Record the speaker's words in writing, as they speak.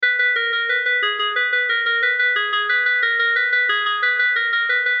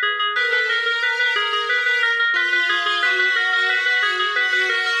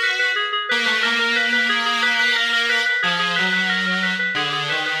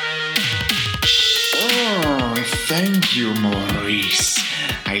Thank you, Maurice.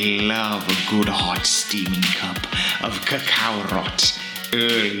 I love a good hot steaming cup of cacao rot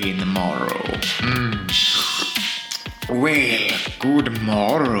early in the morrow. Well, good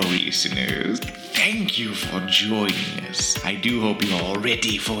morrow, listeners. Thank you for joining us. I do hope you're all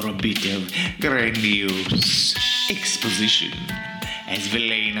ready for a bit of grandiose exposition as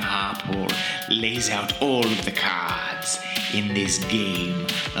Verlaine Harper lays out all of the cards in this game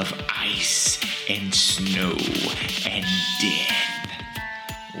of ice and snow and death.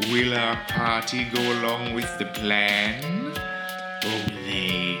 Will our party go along with the plan, or will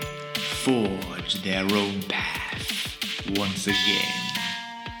they forge their own path once again?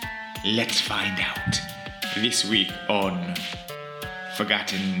 Let's find out this week on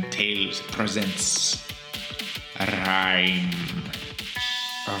Forgotten Tales presents Rhyme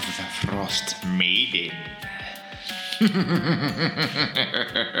of the Frostmaiden.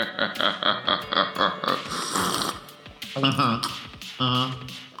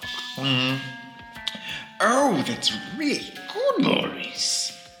 Oh, that's really good,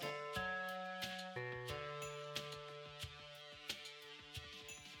 Maurice.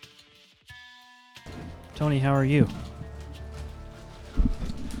 Tony, how are you?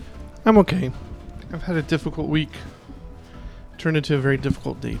 I'm okay. I've had a difficult week. Turned into a very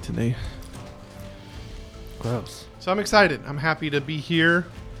difficult day today. Gross. So I'm excited. I'm happy to be here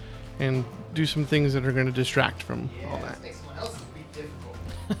and do some things that are going to distract from all that. Let's make someone else's week difficult.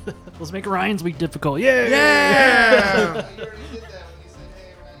 Let's make Ryan's week difficult. Yeah! Yeah! You already did that when you said,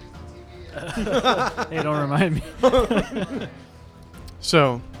 hey, we're not using TV. Hey, don't remind me.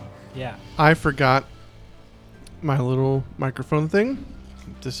 So Yeah. I forgot my little microphone thing.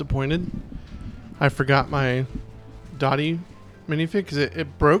 Disappointed. I forgot my Dottie minifig because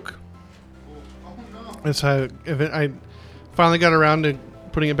it broke. Oh no. And so I finally got around to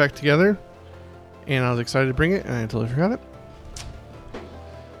putting it back together, and I was excited to bring it, and I totally forgot it.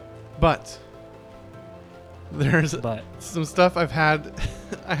 But there's some stuff I've had.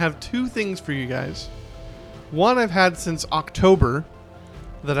 I have two things for you guys. One I've had since October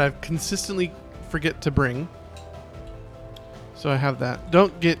that I've consistently forget to bring. So I have that.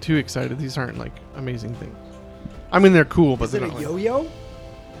 Don't get too excited. These aren't like amazing things. I mean, they're cool, but Is they're it not a like, yo-yo?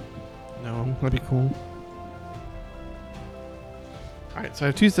 no, that'd be cool. All right, so I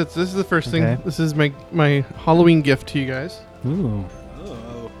have two sets. This is the first Okay. thing. This is my Halloween gift to you guys. Ooh.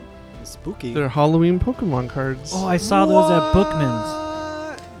 Oh, spooky. They're Halloween Pokemon cards. Oh, I saw those at Bookman's.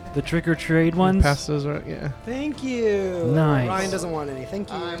 The trick or trade ones. Pass those around. Yeah. Thank you. Nice. Ryan doesn't want any.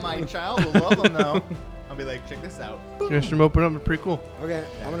 Thank you. My child will love them though. I'll be like, check this out. You guys should open up. It's pretty cool. Okay,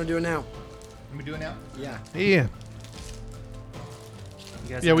 I'm gonna do it now. Can we do it now? Yeah. Yeah.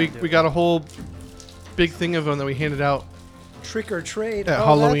 Yeah, we got a whole big thing of them that we handed out. Trick or trade. At Oh,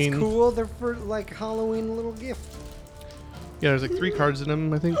 Halloween. that's cool. They're for like Halloween little gift. Yeah, there's like 3 cards in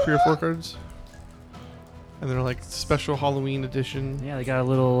them. I think 3 or 4 cards. And they're like special Halloween edition. Yeah, they got a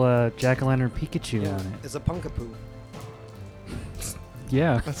little jack-o'-lantern Pikachu Yeah, on it. it's a Punkapoo.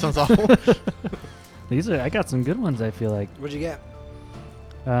 Yeah. That sounds awful. I got some good ones, I feel like. What'd you get?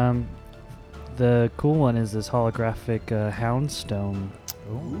 The cool one is this holographic Houndstone.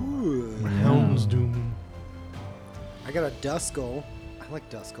 Ooh. Yeah. Houndsdoom. I got a Duskull. I like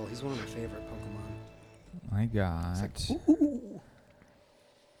Duskull. He's one of my favorite Pokemon. I got. It's like, ooh.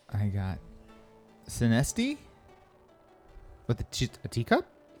 I got Sinesti with a teacup.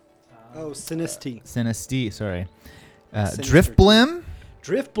 Oh, Sinistea. Sinesti, sorry. Sinister Driftblim.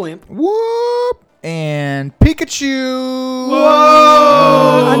 Driftblimp. Whoop. And Pikachu.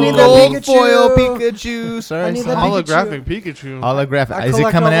 Whoa! I need that Gold Pikachu. foil Pikachu. Sorry, I need that son. Holographic Pikachu. Holographic. I Is it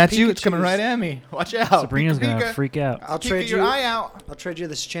collect coming all the at you? It's coming Pikachus. right at me. Watch out. Sabrina's Pika, gonna Pika. freak out. I'll Pika trade your you. eye out. I'll trade you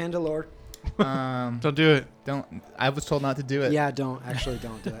this Chandelure. Don't do it. Don't. I was told not to do it. Yeah, don't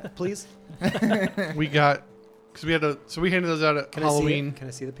do it, please. We got because we handed those out at Can Halloween, I see it? Can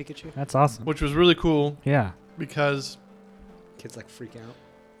I see the Pikachu? That's awesome. which was really cool Yeah. because Kids like freak out.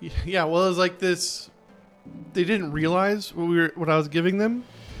 yeah, well, it was like this. They didn't realize what I was giving them,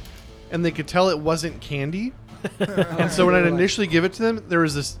 and they could tell it wasn't candy. And so when I initially give it to them, there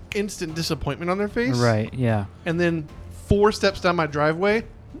was this instant disappointment on their face. Right, yeah. And then 4 steps down my driveway,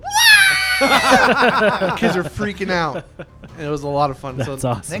 kids are freaking out, and it was a lot of fun. That's so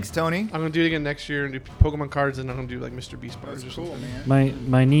awesome. Thanks, Tony. I'm gonna do it again next year and do Pokemon cards, and I'm gonna do like Mr. Beast bars or something. man.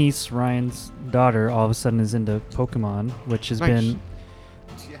 My niece, Ryan's daughter, all of a sudden is into Pokemon, which has Nice. been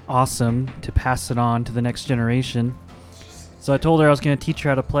awesome to pass it on to the next generation. So I told her I was going to teach her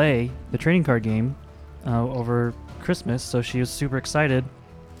how to play the trading card game over Christmas, so she was super excited.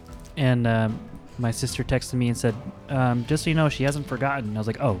 And my sister texted me and said, just so you know, she hasn't forgotten. I was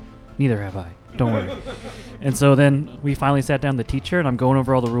like, oh, Neither have I. Don't worry. And so then we finally sat down with the teacher, and I'm going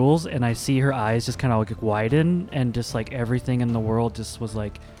over all the rules, and I see her eyes just kind of like widen, and just like everything in the world just was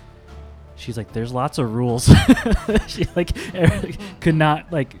like, she's like, there's lots of rules. She like could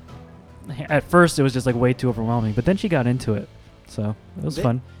not like, at first it was just like way too overwhelming, but then she got into it. So it was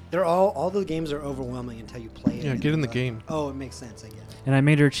fun. They're all the games are overwhelming until you play it. Yeah, get in the game. Oh, it makes sense. I get it. And I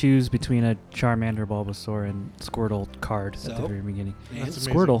made her choose between a Charmander, Bulbasaur, and Squirtle card at the So? very beginning. And That's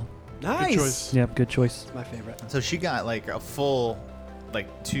amazing. Squirtle. nice. choice. Yep, good choice. It's my favorite. So she got like a full,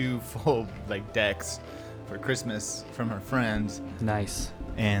 like 2 full like decks for Christmas from her friends, Nice.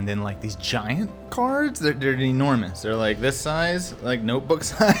 and then like these giant cards. They're enormous. They're like this size, like notebook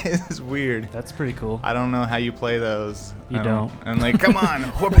size. It's weird. That's pretty cool. I don't know how you play those. You I don't. I'm like, come on,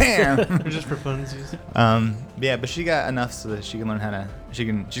 whoop-bam. They're just for funsies. Yeah, but she got enough so that she can learn how to. She's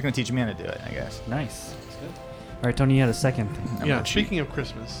gonna teach me how to do it, I guess. Nice. All right, Tony, you had a second thing. I'm Yeah, gonna cheat. speaking of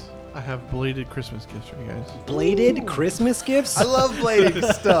Christmas, I have belated Christmas gifts for you guys. Bladed Christmas gifts. I love bladed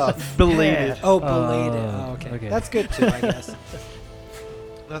stuff. Belated. Oh, belated. Oh, okay. okay. That's good too, I guess.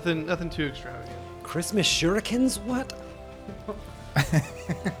 Nothing too extravagant. Christmas shurikens? What?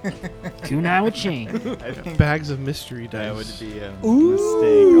 Kunai with chain. I think Bags of mystery that would dice. be a Ooh.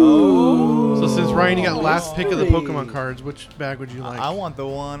 mistake. Oh. So since Ryan, you got last pick of the mystery. Pokemon cards, which bag would you like? I want the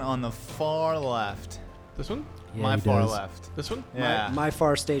one on the far left. This one? Yeah, My he far does. left. This one? Yeah. My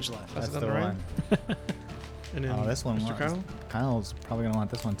far stage left. That's That's the another Ryan? one. And then Oh, this one. Mr. wants- Kyle? Kyle's probably gonna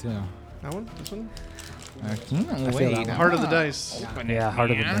want this one too. That one? This one? I feel that one. Heart of the dice. Yeah,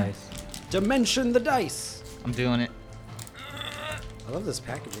 heart of the dice. Dimension the dice. I'm doing it. I love this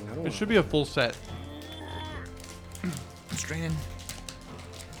packaging. I don't It want should be a full set. I'm straining.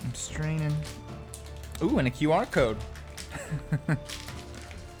 I'm straining. Ooh, and a QR code.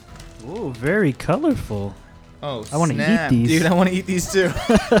 Ooh, very colorful. Oh, I wanna eat snap. these. Dude, I want to eat these too.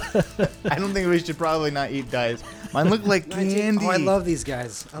 I don't think we should probably not eat dice. Mine look like candy. Oh, I love these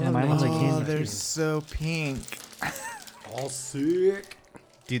guys. I Yeah, love mine ones like Oh, candy. they're so pink. all sick.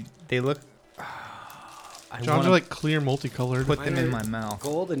 Dude, they look. I John's wanna are like clear multicolored. put them Mine in are my mouth.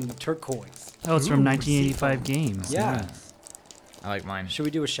 Gold and turquoise. Oh, it's from Ooh, 1985 games. Yeah. Nice. I like mine. Should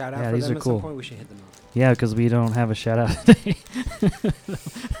we do a shout out Yeah, for these them are at cool. some point? We should hit them up. Yeah, because we don't have a shout out today.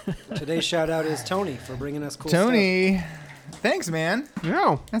 Today's shout out is Tony for bringing us cool Tony, thanks, man.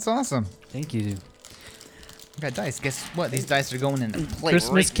 Yeah. That's awesome. Thank you. We got dice. Guess what? These dice are going into play.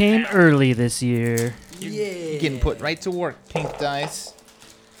 Christmas right came now. early this year. stuff. Yeah. You're getting put right to work. Pink dice.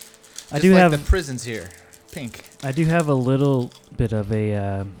 I Just do like have the prisons here. Pink. I do have a little bit of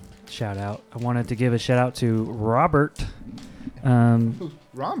a shout out. I wanted to give a shout out to Robert.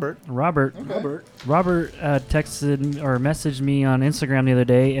 Robert. Robert texted or messaged me on Instagram the other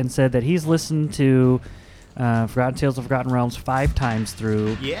day and said that he's listened to Forgotten Tales of Forgotten Realms 5 times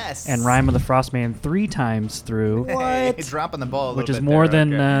through Yes. and Rime of the Frostmaiden 3 times through, Hey, dropping the ball a which little is bit more there,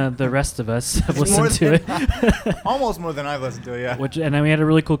 than okay. the rest of us have It's more listened to than- it. Almost more than I've listened to it, yeah. And then we had a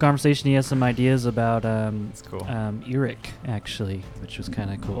really cool conversation. He has some ideas about That's cool. Eric, actually, which was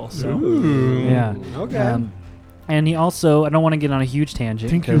kind of cool. So Ooh. yeah. Okay. And he also, I don't want to get on a huge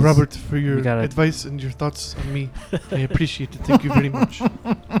tangent. Thank you, 'cause Robert, for your we gotta- advice and your thoughts on me. I appreciate it. Thank you very much.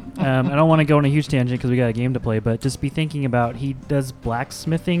 I don't want to go on a huge tangent because we got a game to play, but just be thinking about he does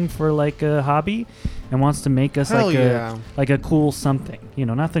blacksmithing for like a hobby and wants to make us Hell like yeah. a cool something. You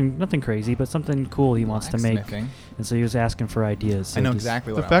know, nothing crazy, but something cool he wants to make. Blacksmithing. And so he was asking for ideas. So I know just-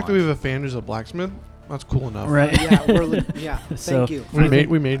 exactly The what fact that I we want. have a fan who's a blacksmith, that's cool enough. Right. Yeah. So- Thank you.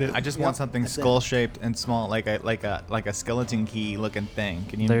 We made it. I just Yep, want something that's it. skull-shaped and small, like a skeleton key looking thing.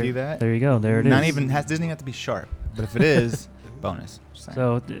 Can you do that? There you go. There it is. Not even doesn't even have to be sharp, but if it is, bonus. Just saying.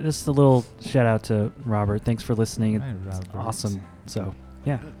 So just a little shout out to Robert. Thanks for listening. Hi, It's Robert. awesome. So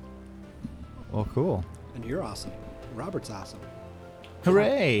yeah. Well, cool. And you're awesome. Robert's awesome.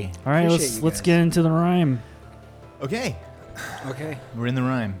 Hooray! All right, Appreciate you let's guys. get into the rhyme. Okay, Okay. we're in the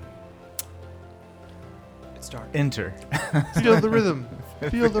rhyme. It started. Enter. Feel the rhythm.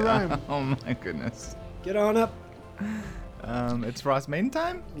 Feel the rhyme. Oh my goodness. Get on up. It's Frostmaiden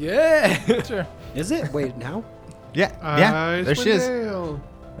time. Yeah. Sure. Is it? Wait, now? Yeah. Yeah. There she is. Icewind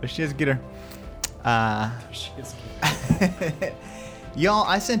There she is. Get her. Y'all,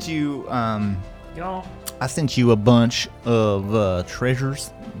 I sent you. Y'all. I sent you a bunch of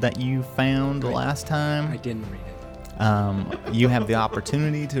treasures that you found last I time. didn't read it. You have the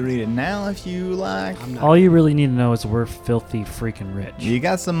opportunity to read it now if you like. I'm not. All you really need to know is we're filthy freaking rich. You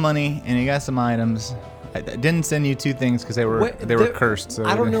got some money and you got some items. I didn't send you 2 things because they were Wait, they were cursed. So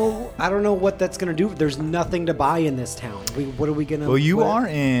I don't know. I don't know what that's gonna do. There's nothing to buy in this town. What are we gonna? Well, you what- are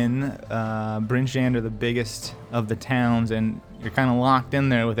in Brinjander, the biggest of the towns, and you're kind of locked in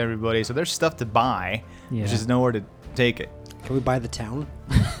there with everybody. So there's stuff to buy. Yeah. There's just nowhere to take it. Can we buy the town?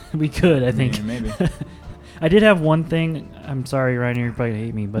 We could, I think. Yeah, maybe. I did have one thing. I'm sorry, Ryan, you're probably gonna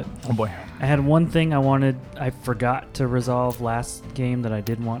hate me, but Oh boy. I had one thing I forgot to resolve last game that I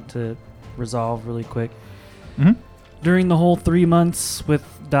did want to resolve really quick. Mm-hmm. During the whole 3 months with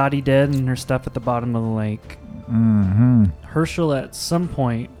Dottie dead and her stuff at the bottom of the lake, Mm-hmm. Herschel at some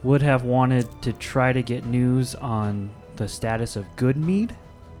point would have wanted to try to get news on the status of Goodmead,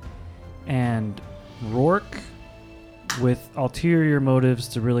 and Rourke with ulterior motives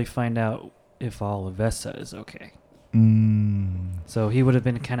to really find out if all of Vesta is okay. So he would have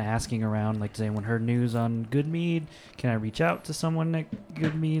been kind of asking around, like, does anyone heard news on Goodmead? Can I reach out to someone at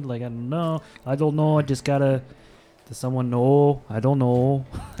Goodmead? Like, I don't know. I just gotta... Does someone know? I don't know.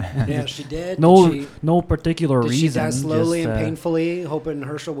 Yeah, she did. No particular Did reason. she die slowly just, and painfully, hoping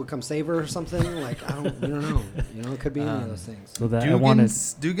Herschel would come save her or something? Like, we don't know. It could be any of those things. So that I wanted...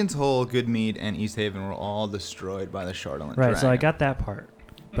 Dugan's Hole, Goodmead, and East Haven were all destroyed by the Charlotte Right, so I got that part.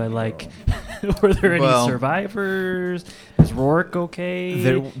 But, like, were there any survivors? Is Rourke okay?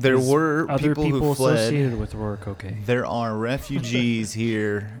 There were other people who fled. associated with Rourke okay? There are refugees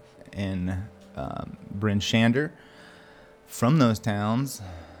here in Bryn Shander from those towns,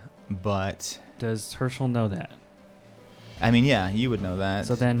 but... Does Herschel know that? I mean, yeah, you would know that.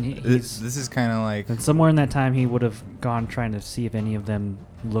 So then this is kind of like... And somewhere in that time, he would have gone trying to see if any of them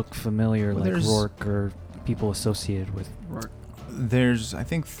look familiar, Well, like there's- Rourke or people associated with Rourke. There's, I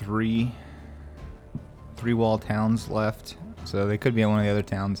think, three wall towns left, so they could be in one of the other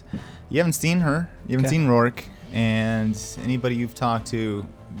towns. You haven't seen her. You haven't Okay. seen Rourke, and anybody you've talked to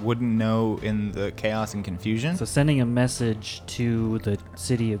wouldn't know in the chaos and confusion. So sending a message to the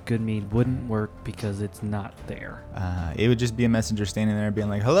city of Goodmead wouldn't work because it's not there. It would just be a messenger standing there being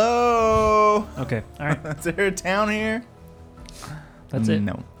like, "Hello, Okay, all right. is there a town here?" That's it.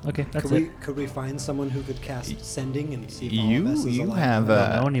 No. Okay, that's Could it. we find someone who could cast sending and see if all You of us is you alive? have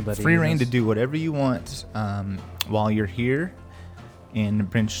I don't know anybody free who reign to knows. do whatever you want while you're here in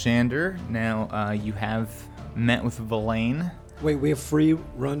Prince Shander. Now you have met with Villain. Wait, we have free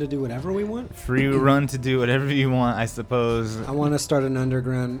run to do whatever we want? Free run to do whatever you want, I suppose. I want to start an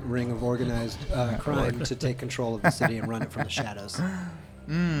underground ring of organized crime to take control of the city and run it from the shadows.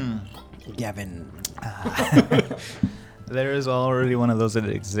 Gavin. There is already one of those that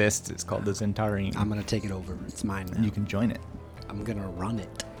exists. It's called the Zentarim. I'm gonna take it over. It's mine now. You can join it. I'm gonna run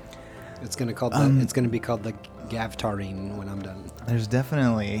it. It's gonna be called the Gavtarine when I'm done. There's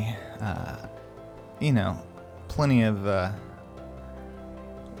definitely, plenty of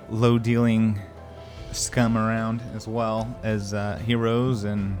low-dealing scum around, as well as heroes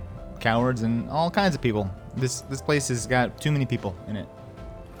and cowards and all kinds of people. This place has got too many people in it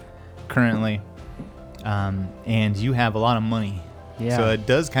currently, and you have a lot of money. Yeah. So it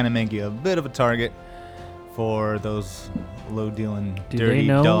does kind of make you a bit of a target for those low-dealing, Do dirty they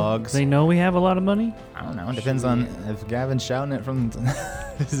know? dogs. They know we have a lot of money. I don't know. It depends on if Gavin's shouting it from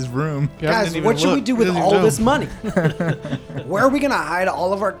his room. Guys, what should we do with all this money? Where are we gonna hide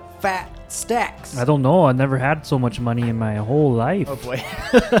all of our fat stacks? I don't know. I never had so much money in my whole life. Oh boy.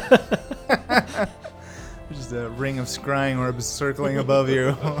 There's just a ring of scrying orbs circling above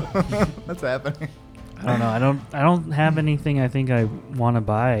you. What's happening? I don't know. I don't have anything I think I want to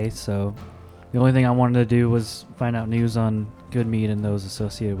buy. So the only thing I wanted to do was find out news on Goodmead and those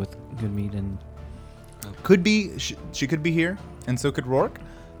associated with Goodmead. And Could be. She could be here, and so could Rourke.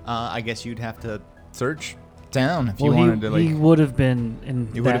 I guess you'd have to search town if you wanted to. he would have been in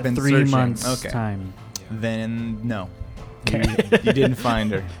He would that have been 3 searching. months Okay. time. Then no. Okay. You didn't find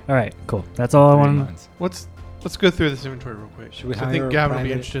her. All right, cool. That's all I 3 wanted. months. Let's go through this inventory real quick. Should we 'cause I hire think a Gavin would be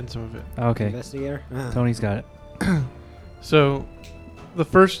private- interested in some of it. Okay, Investigator? Tony's got it. So, the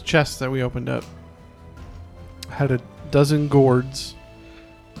first chest that we opened up had a dozen gourds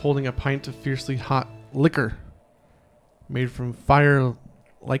holding a pint of fiercely hot liquor made from fire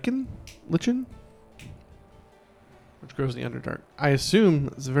lichen, which grows in the Underdark. I assume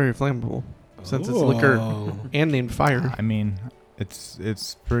it's very flammable since it's liquor and named fire. I mean,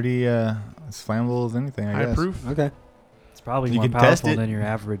 it's pretty as flammable as anything. I High guess. proof. Okay. It's probably You more can test powerful it. than your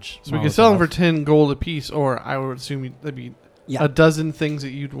average. So we could sell them for Molotov. 10 gold a piece, or I would assume that'd be Yeah. a dozen things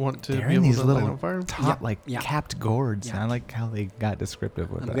that you'd want to They're be in able these to light little on fire. top, Yeah. capped gourds. Yeah. And I like how they got descriptive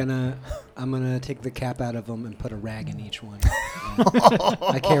with that. I'm gonna take the cap out of them and put a rag in each one.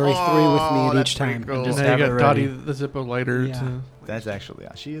 I carry 3 with me at each time. cool. Just Now you have it got ready. Dottie the Zippo lighter. Yeah. To... That's actually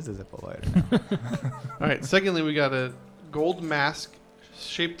she is a Zippo lighter now. All right. Secondly, we got a gold mask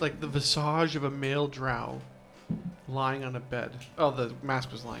shaped like the visage of a male drow lying on a bed. Oh, the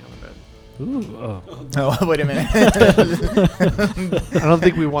mask was lying on the bed. Ooh. Oh. Oh, wait a minute. I don't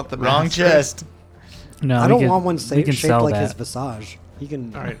think we want the Wrong mask. chest. No, I we don't can- want one we can shaped sell like that. his visage. He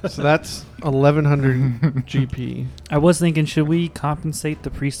can. All right, so that's 1,100 GP. I was thinking, should we compensate the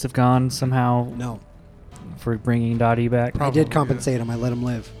Priests of Gone somehow No, for bringing Dottie back? I Probably, did compensate him. I let him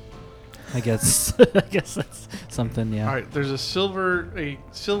live. I guess. I guess that's something. Yeah. All right, there's a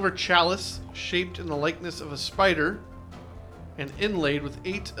silver chalice shaped in the likeness of a spider and inlaid with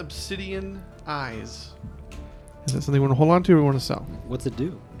 8 obsidian eyes. Is that something you want to hold on to or you want to sell? What's it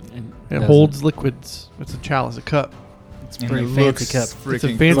do? And It doesn't- holds liquids. It's a chalice, a cup. It's And pretty it fancy looks cup. It's a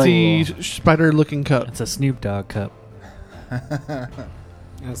freaking fancy cool. spider-looking cup. It's a Snoop Dogg cup.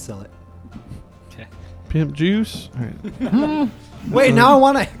 I'll sell it. Okay. Pimp juice. All right. Wait, now I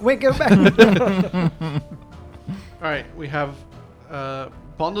want to. Wait, go back. All right, we have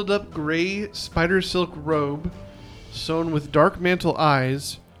bundled up gray spider silk robe sewn with dark mantle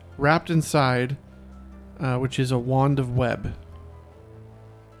eyes wrapped inside, which is a wand of web.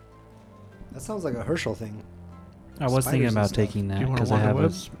 That sounds like a Herschel thing. I was thinking Spiders and about stuff. taking that You want a because I wand have of a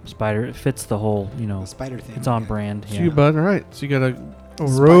web? spider. It fits the whole, A spider thing. it's on okay. brand. So Yeah. you, bud. All right, so you got a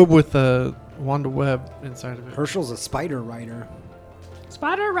robe with a wand of web inside of it. Herschel's a spider rider.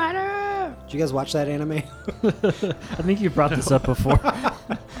 Spider Rider! Did you guys watch that anime? I think you brought this up before.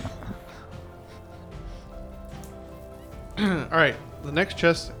 All right, the next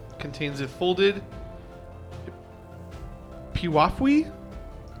chest contains a folded piwafwi,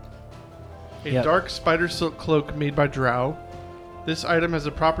 a Yep. dark spider silk cloak made by Drow. This item has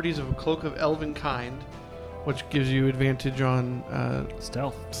the properties of a cloak of elven kind, which gives you advantage on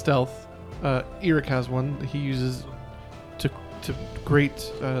Stealth. stealth. Eric has one that he uses to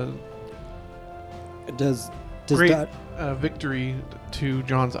great Does great Dot- victory to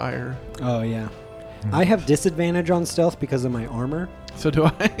John's ire. Oh yeah. I have disadvantage on stealth because of my armor. So do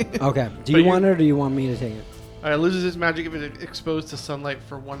I. Okay. Do But you you- want it or do you want me to take it? It loses its magic if it's exposed to sunlight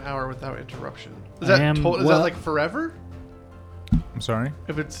for 1 hour without interruption. Is I that am- is that well- like forever? I'm sorry.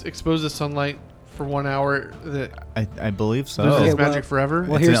 If it's exposed to sunlight for 1 hour, that I believe so. loses Okay, its well- magic forever.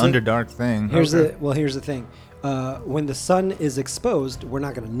 well, It's an here's the- underdark thing. Here's Okay. here's the thing. When the sun is exposed, we're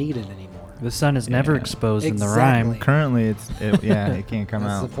not going to need it anymore. The sun is never Yeah. exposed in the Exactly. rime. Currently, it can't come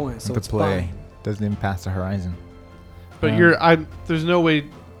That's out the point, so into it's play. fine. Doesn't even pass the horizon. But there's no way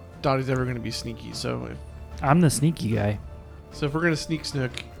Dottie's ever going to be sneaky. So I'm the sneaky guy. if we're going to sneak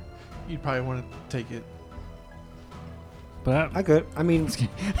snook, you'd probably want to take it. But I could. I mean,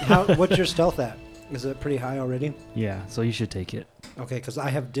 what's your stealth at? Is it pretty high already? yeah, so you should take it. Okay, because I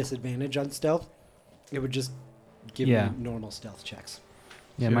have disadvantage on stealth. It would just give Yeah. me normal stealth checks.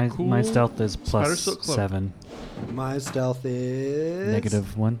 Yeah, So my cool my stealth is spider plus silk cloak. 7. My stealth is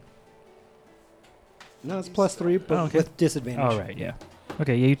 -1. No, it's +3, but Oh, okay. with disadvantage. All right, yeah.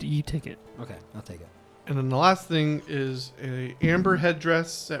 Okay, yeah, you take it. Okay, I'll take it. And then the last thing is a amber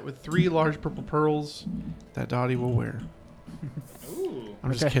headdress set with 3 large purple pearls that Dottie will wear.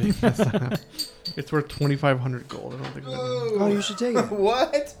 I'm just Okay. kidding. That's not, it's worth 2,500 gold. I don't think. Oh, you should take it.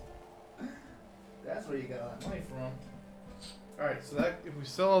 What? That's where you got that money from. All right, so that if we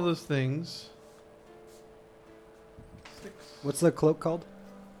sell all those things, What's the cloak called?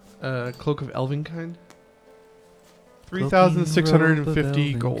 cloak of elven kind,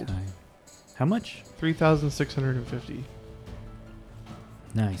 3,650 gold. How much? 3,650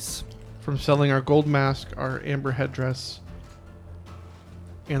 Nice. from selling our gold mask, our amber headdress,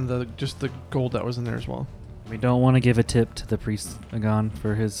 and the gold that was in there as well. We don't want to give a tip to the priest Agon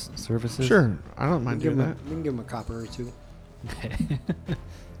for his services. Sure, I don't We mind can, doing give that. him we can give him a copper or two. Okay.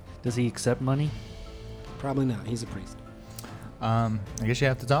 Does he accept money? Probably not. He's a priest. I guess you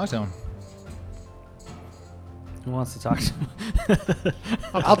have to talk to him. Who wants to talk to him?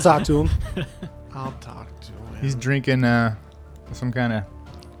 I'll talk to him. I'll talk to him. He's drinking some kind of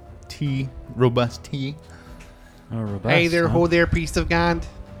tea, robust tea. Oh, robust, Hey there, huh? ho there, priest of God.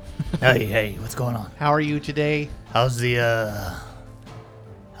 Hey, what's going on? How are you today? How's it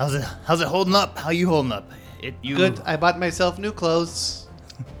holding up? How you holding up? Good. I bought myself new clothes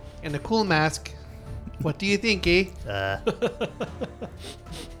and a cool mask. What do you think, eh?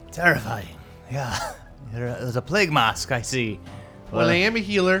 Terrifying. Yeah. There's a plague mask, I see. Well, I am a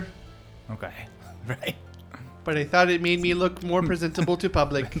healer, Okay. Right. but I thought it made me look more presentable to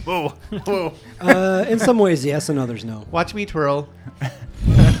public. Whoa. Whoa. In some ways, yes, and others, no. Watch me twirl.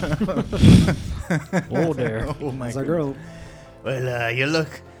 Oh, there. Oh my That's our girl. Well, you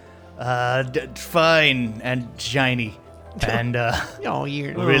look fine and shiny. And Oh,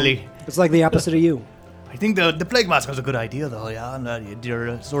 you're really, It's like the opposite of you. I think the plague mask was a good idea, though, yeah? And,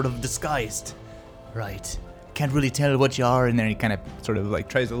 you're sort of disguised. Right. can't really tell what you are in there. He kind of sort of like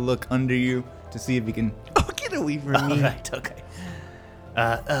tries to look under you to see if he can. Oh, get away from All me. right, okay.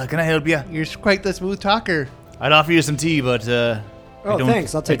 Can I help you? You're quite the smooth talker. I'd offer you some tea, but Oh,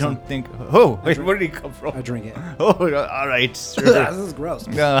 thanks. I'll take I some. don't think. Oh, wait, where did he come from? I drink it. Oh, all right. Sure. This is gross.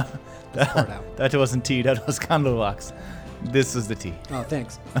 Pour it out. That wasn't tea. That was Candlewax. This was the tea. Oh,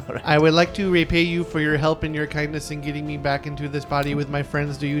 thanks. I would like to repay you for your help and your kindness in getting me back into this body with my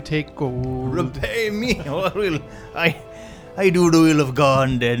friends. Do you take gold? Repay me. Well, I do the will of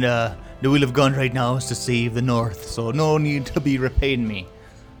God, and the will of God right now is to save the North. So no need to be repaying me.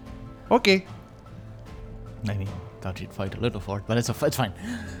 Okay. I mean, thought you'd fight a little for it, but it's fine.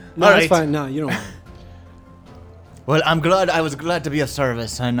 No, All it's right. fine. No, you don't want it. Well, I was glad to be of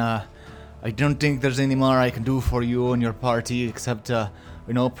service, and I don't think there's any more I can do for you and your party except,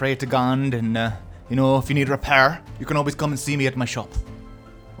 pray to God, and, if you need repair, you can always come and see me at my shop.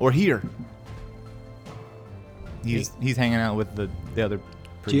 Or here. He's hanging out with the other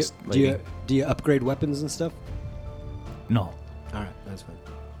priest lady. Do you upgrade weapons and stuff? No. All right, that's fine.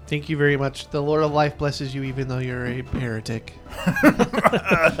 Thank you very much. The Lord of Life blesses you even though you're a heretic.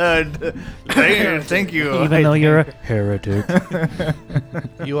 Thank you. Even though you're a heretic.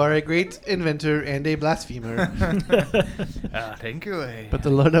 You are a great inventor and a blasphemer. Thank you. But the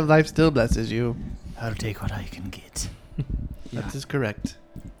Lord of Life still blesses you. I'll take what I can get. That is correct.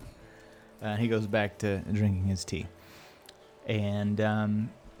 He goes back to drinking his tea. And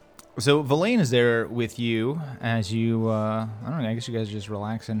so Verlaine is there with you as you, I don't know, I guess you guys are just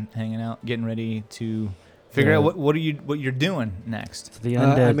relaxing, hanging out, getting ready to figure out what you're doing next. The I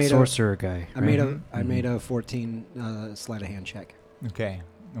undead made sorcerer guy. I made a 14 sleight of hand check. Okay.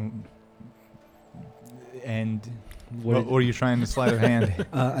 And what are you trying to sleight of hand?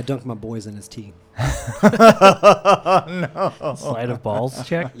 I dunked my boys in his tea. No. Sleight of balls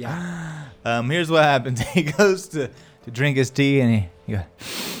check? Yeah. Here's what happens. He goes to drink his tea, and he goes,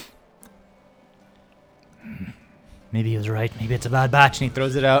 maybe he was right. Maybe it's a bad batch, and he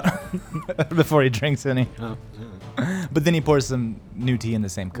throws it out before he drinks any. Oh, But then he pours some new tea in the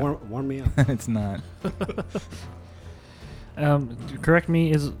same cup. warm me up. It's not. Correct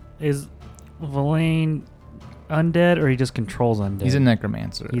me, is Verlaine undead or he just controls undead? He's a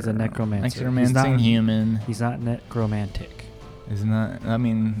necromancer. He's a necromancer. Necromancing human. He's not necromantic. He's not. I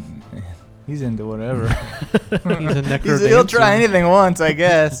mean, he's into whatever. He's a necrodancer. He'll try anything once, I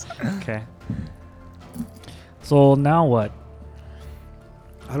guess. Okay. So now what?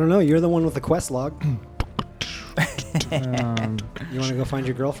 I don't know. You're the one with the quest log. Um, You want to go find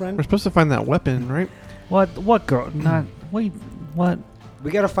your girlfriend? We're supposed to find that weapon, right? what girl? Not wait. What?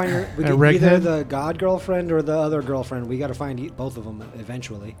 We gotta find her. We A get reghead? either the god girlfriend or the other girlfriend. We gotta find both of them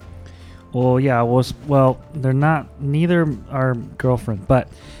eventually. Well, yeah. Well, they're not. Neither are girlfriend. But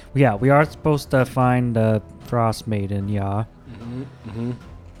yeah, we are supposed to find the Frostmaiden. Yeah.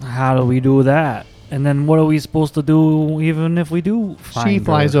 How do we do that? And then what are we supposed to do even if we do find She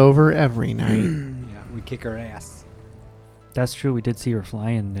flies her? over every night. Yeah, we kick her ass. That's true. We did see her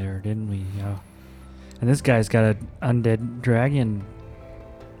flying there, didn't we? Yeah. And this guy's got an undead dragon.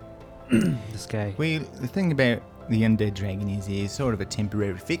 This guy. Well, the thing about the undead dragon is he's sort of a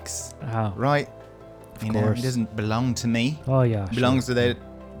temporary fix, Oh. right? Of course. He doesn't belong to me. Oh yeah. He belongs to that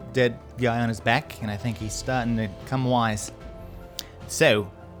dead guy on his back, and I think he's starting to come wise. So,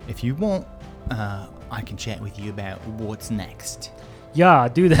 if you want, I can chat with you about what's next. Yeah,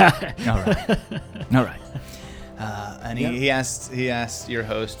 do that. All right. All right. And he asked your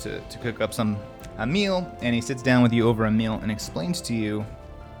host to cook up a meal, and he sits down with you over a meal and explains to you.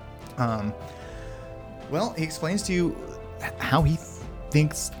 He explains to you how he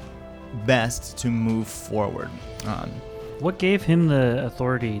thinks best to move forward. What gave him the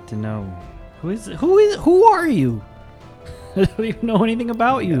authority to know? Who are you? I don't even know anything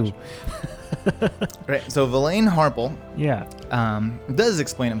about you. Right. So Verlaine Harple Yeah. does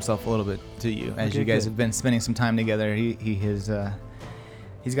explain himself a little bit to you as Okay, you guys good. have been spending some time together. He's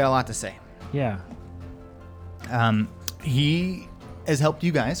got a lot to say. Yeah. He has helped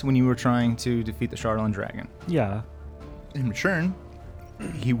you guys when you were trying to defeat the Charlatan Dragon. Yeah. In return,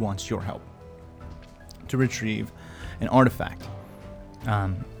 he wants your help to retrieve an artifact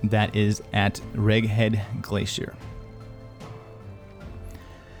that is at Reghead Glacier.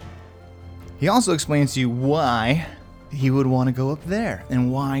 He also explains to you why he would want to go up there,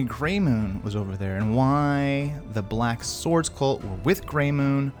 and why Grey Moon was over there, and why the Black Swords cult were with Grey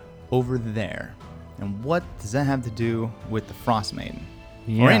Moon over there. And what does that have to do with the Frostmaiden?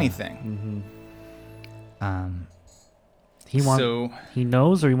 Yeah. Or anything? Mm-hmm. He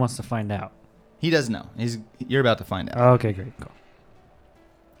knows or he wants to find out? He does know. You're about to find out. Oh, okay, great. Cool.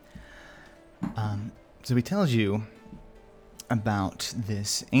 So he tells you about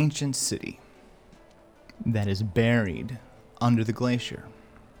this ancient city that is buried under the glacier.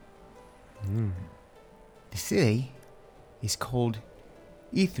 The city is called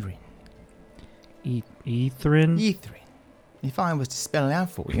Etherin. Ethrin? Etherin. If I was to spell it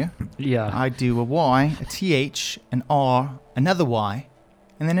out for you, Yeah. I'd do a Y, a TH, an R, another Y,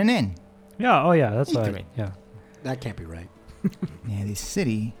 and then an N. Yeah, oh yeah, that's right. Ethrin. Yeah. That can't be right. Now, this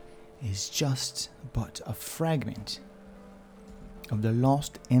city is just but a fragment of the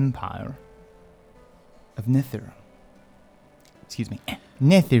lost empire of Nether. Excuse me,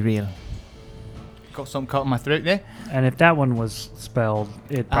 Netheril. Got something caught in my throat there. And if that one was spelled,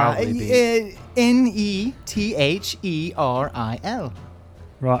 it'd probably be Netheril.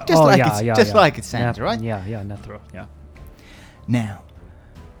 right. Just Oh like yeah, it's yeah, just yeah. like it sounds, Neth- right? Yeah, yeah, Netheril. Yeah. Now,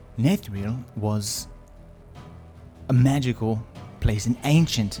 Netheril was a magical place, an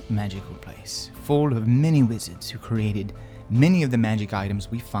ancient magical place, full of many wizards who created many of the magic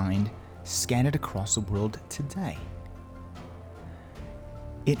items we find scattered across the world today.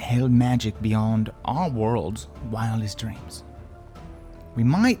 It held magic beyond our world's wildest dreams. We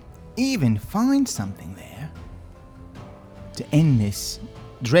might even find something there to end this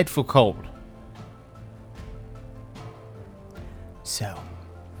dreadful cold. So,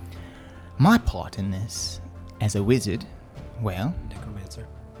 my part in this as a wizard, well, Necromancer.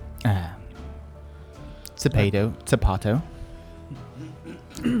 Zapato.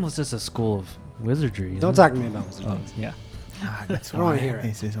 Was this a school of wizardry? Don't isn't talk to me about it? wizards. Oh, yeah. That's I don't wanna hear it.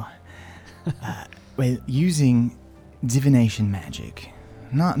 This is why. Well, using divination magic,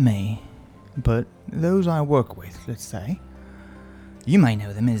 not me, but those I work with, let's say. You may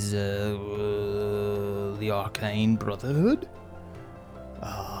know them as the Arcane Brotherhood.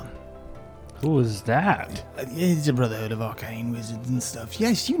 Who is that? It's a brotherhood of arcane wizards and stuff.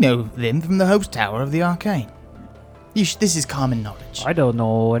 Yes, you know them from the host tower of the arcane. This is common knowledge. I don't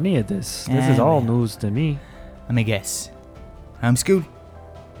know any of this. This is all well. news to me. Let me guess. Homeschool?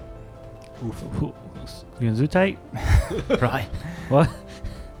 Zutite? Right. What?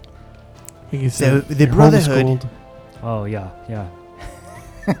 So, the brotherhood... Oh yeah, yeah.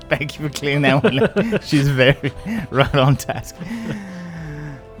 Thank you for clearing that one up. She's very right on task.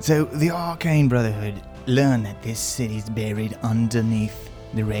 So, the Arcane Brotherhood learned that this city's buried underneath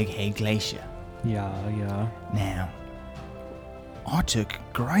the Reghead Glacier. Yeah, yeah. Now, I took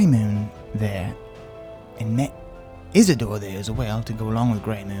Grey Moon there and met Isidore there as well to go along with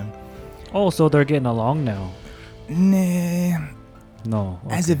Grey Moon. Oh, so they're getting along now. Nah, No.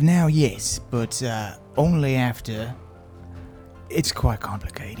 as of now, yes, but only after. It's quite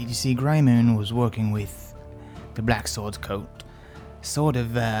complicated. You see, Grey Moon was working with the Black Sword's coat, sort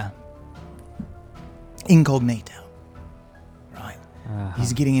of incognito, right? Uh-huh.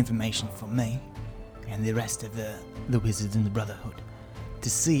 He's getting information from me and the rest of the wizards in the Brotherhood to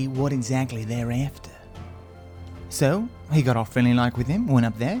see what exactly they're after. So, he got off friendly like with him, went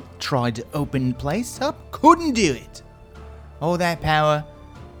up there, tried to open the place up, couldn't do it. All that power,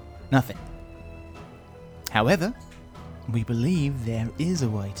 nothing. However, we believe there is a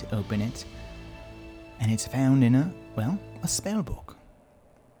way to open it, and it's found in a spell book.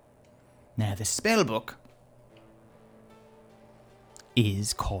 Now, the spell book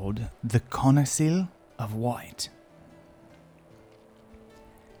is called the Connoisseur of White.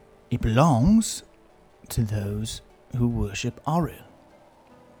 It belongs to those who worship Aru,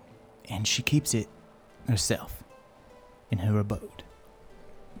 and she keeps it herself in her abode.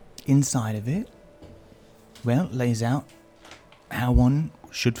 Inside of it, lays out how one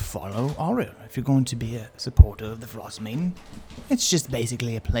should follow Aru if you're going to be a supporter of the Frostmaiden. It's just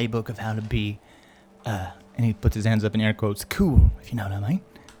basically a playbook of how to be, and he puts his hands up in air quotes, cool, if you know what I mean.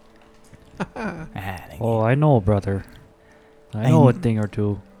 Oh, I know, brother. I know a thing or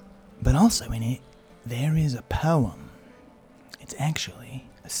two. But also in it, there is a poem. It's actually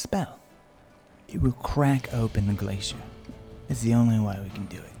a spell. It will crack open the glacier. It's the only way we can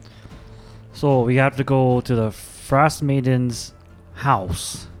do it. So we have to go to the Frostmaiden's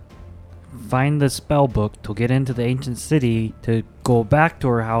house, find the spell book to get into the ancient city, to go back to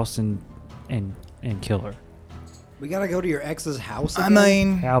her house and kill her. We gotta go to your ex's house I again?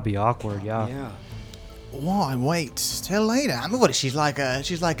 mean, That'll be awkward, yeah. Yeah. why wait till later? I mean, what? She's like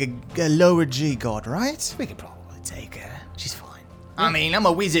a lower G god, right? We could probably take her. She's fine. I mean, I'm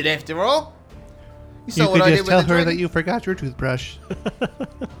a wizard after all. You saw could what I did just with tell the her dragon? that you forgot your toothbrush.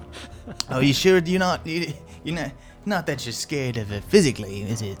 Oh, you sure you're not? Not that you're scared of it physically.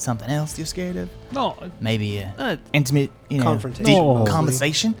 Is it something else you're scared of? No, Maybe intimate, Confrontation. deep No.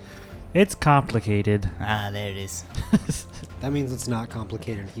 conversation. it's complicated. Ah, there it is. That means it's not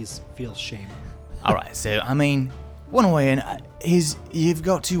complicated. He feels shame. All right, so I mean, one way is you've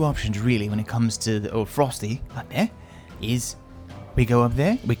got two options really when it comes to the old Frosty up there. Is we go up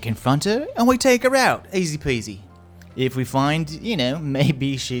there, we confront her, and we take her out, easy peasy. If we find,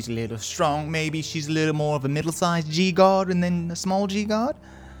 maybe she's a little strong, maybe she's a little more of a middle-sized G-guard and then a small G-guard.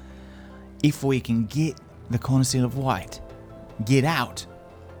 If we can get the Conceal of White, get out,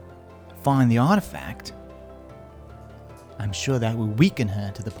 find the artifact, I'm sure that will weaken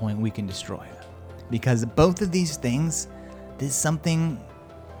her to the point we can destroy her. Because both of these things, there's something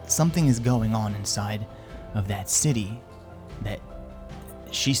is going on inside of that city that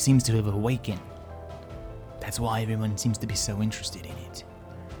she seems to have awakened. That's why everyone seems to be so interested in it.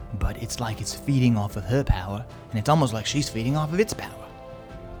 But it's like it's feeding off of her power, and it's almost like she's feeding off of its power.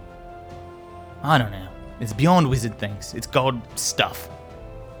 I don't know. It's beyond wizard things. It's god stuff.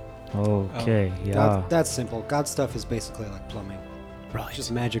 Okay, yeah. That's simple. God stuff is basically like plumbing. Right.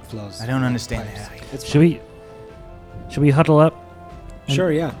 Just magic flows. I don't understand pipes. that. It's Should we huddle up? and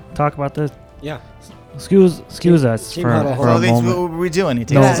Sure, yeah. Talk about this. Yeah. Excuse us Team for huddle, a hold Well, on. that's moment. what we're doing. He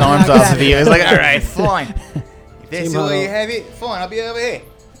takes No. his arms off of you. He's like, all right, fine. If that's Team the way huddle. you have it, fine. I'll be over here.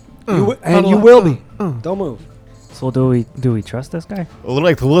 And you will be. Don't move. So do we trust this guy? All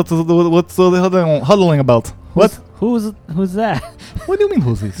right, what's the huddling about? What? Who's that? What do you mean,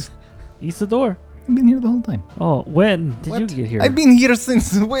 who's this? He's the door. I've been here the whole time. Oh, when did you get here? I've been here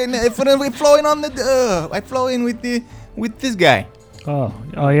since when I flew in on the. I flew in with this guy.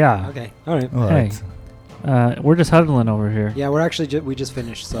 Oh yeah. Okay. All right. All Hey, right. we're just huddling over here. Yeah, we're actually we just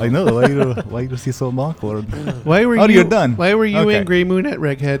finished. So I know. Why you see so awkward? Why were Oh, you you're done. Why were you Okay. and Grey Moon at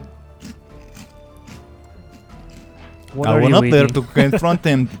Reghead? What I are went you up there eating? to confront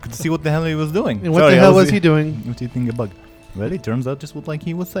him to see what the hell he was doing. And what the hell was he doing? What do you think about? Well, it turns out just what like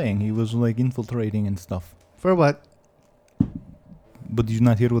he was saying. He was like infiltrating and stuff. For what? But did you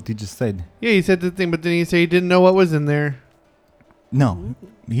not hear what he just said? Yeah, he said the thing, but then he said he didn't know what was in there. No,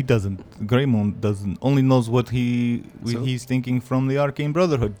 he doesn't. Greymoon doesn't. Only knows what he's thinking from the Arcane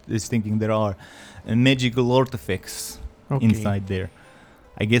Brotherhood is thinking there are magical artifacts Okay. inside there.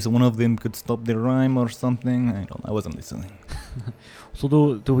 I guess one of them could stop the rhyme or something. I wasn't listening. So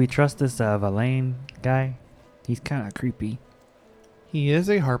do we trust this Valaine guy? He's kind of creepy. He is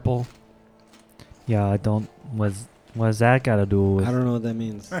a Harple. Yeah, I don't. What's that got to do with? I don't know what that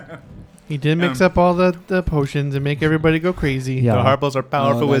means. He did mix up all the potions and make everybody go crazy. Yeah. The Harpos are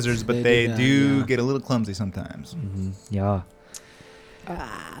powerful that's- wizards, but they they did that, do yeah. get a little clumsy sometimes. Yeah.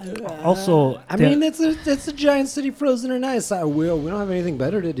 Also, I mean, it's a giant city frozen in ice. We don't have anything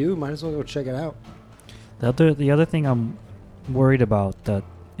better to do. Might as well go check it out. the other thing I'm worried about that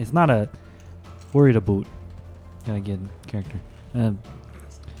it's not a worried about. Gotta get in character.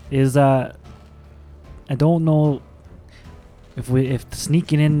 Is I don't know if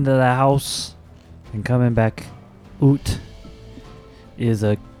sneaking into the house and coming back out is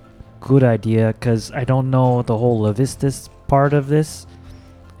a good idea, because I don't know the whole Levistus part of this.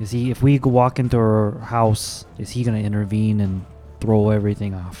 If we walk into her house, is he gonna intervene and throw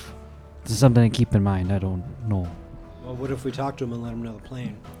everything off? This is something to keep in mind. I don't know. Well, what if we talk to him and let him know the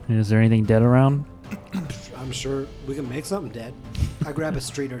plan? Is there anything dead around? I'm sure we can make something dead. I grab a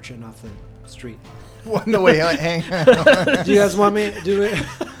street urchin off the street. What? No way, hang. Do you guys want me to do it?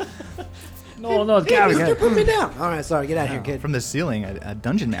 No, Hey, mister, put me down. All right, sorry. Get out of here, kid. From the ceiling, a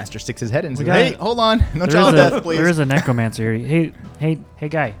dungeon master sticks his head in and We says, got- "Hey, hold on, no child death, please." There is a necromancer here. Hey,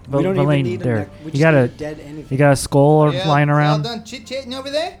 guy. We don't even Valaine, need there. a we You just got need a a dead anything. you got a skull lying around. done chit-chatting over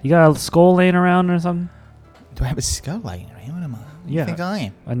there? You got a skull laying around or something? Do I have a skull lying around? What am I? What do Yeah. you think I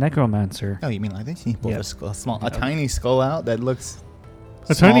am? A necromancer. Oh, you mean like this? You pull Yeah. a tiny skull out that looks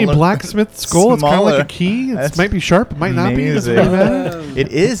A tiny smaller. blacksmith skull. It's kind of like Smaller. a key. It That's might be sharp. It might not be. Doesn't amazing. really matter.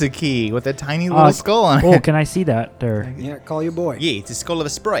 It is a key with a tiny little skull on it. Oh, can I see that there? Yeah, call your boy. Yeah, it's a skull of a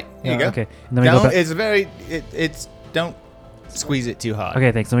sprite. Here you Yeah, go. okay. And then we go Don't, back. it's very. It's don't squeeze it too hard.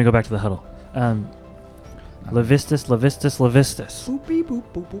 Okay, thanks. Let me go back to the huddle. Levistus. Boop, beep, boop,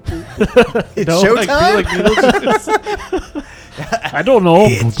 boop, boop, boop. It's No, showtime. I don't know.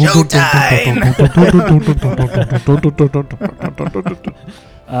 It's showtime.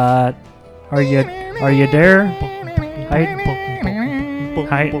 Are you there?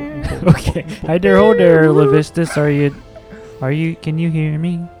 Hi. Okay. Hi there, ho there, Levistus. Are you? Can you hear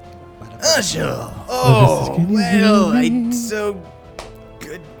me? Sure. Oh, well, it's so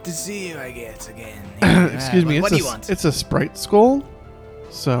good to see you, I guess, again. Excuse me. What It's do you a, want? it's a sprite skull.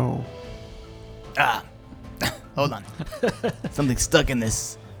 So Hold on. Something stuck in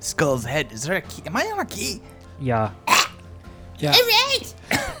this skull's head. Is there a key? Am I on a key? Yeah. Yeah.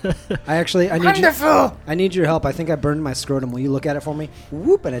 I need Wonderful. I need your help. I think I burned my scrotum. Will you look at it for me?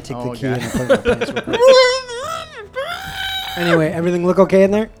 Whoop, and I take the key and I put it in my pants real quick. Anyway, everything look okay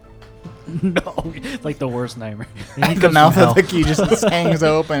in there? No, it's like the worst nightmare. The mouth of the key just hangs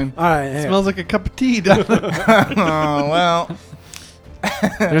open. All right. Here. Smells like a cup of tea. Oh, well.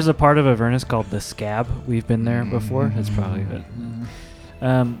 There's a part of Avernus called the Scab. We've been there before. That's probably it.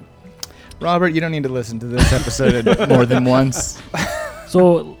 Robert, you don't need to listen to this episode more than once.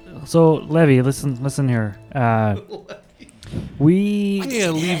 So Levy, listen here. We Yeah,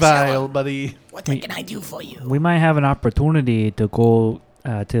 Levi, old buddy. What can I do for you? we might have an opportunity to go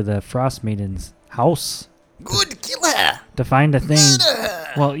to the Frostmaiden's house Good, kill her. to find a thing. Murder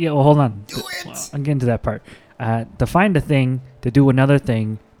her. Well, yeah. Well, hold on. Do it. I'm getting to that part. To find a thing to do another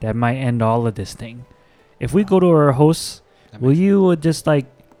thing that might end all of this thing. If we go to our house, will you just like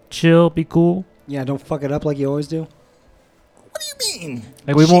chill, be cool? Yeah, don't fuck it up like you always do. What do you mean?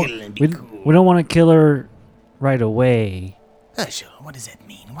 Like we won't. Chill and be We, cool. we don't want to kill her right away. Herschel, what does that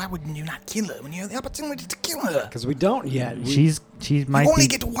mean? Why wouldn't you not kill her when you have the opportunity to kill her? Because we don't yet. She might You only be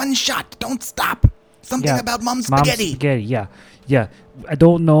get one shot. Don't stop. Something about Mom's spaghetti. Yeah. I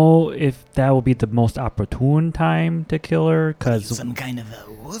don't know if that will be the most opportune time to kill her, Are you cause some kind of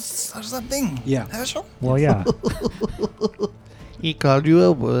a wuss or something? Yeah. Herschel? well, yeah, He called you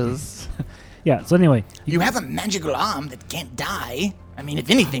a wuss. yeah. So anyway, You have a magical arm that can't die. I mean, if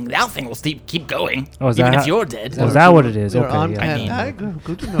anything, that thing will keep going. Oh, is even that if you're dead. is that what it is? Your Okay, arm yeah. can't mean- die.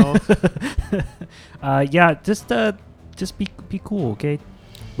 Good to know. Yeah, just be cool, okay?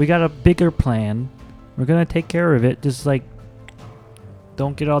 We got a bigger plan. We're gonna take care of it. Just like,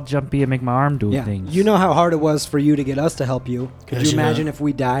 don't get all jumpy and make my arm do Yeah. things. You know how hard it was for you to get us to help you. Could you Sure. imagine if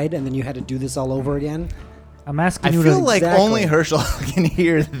we died and then you had to do this all over again? I'm asking I you feel to. like Exactly. only Herschel can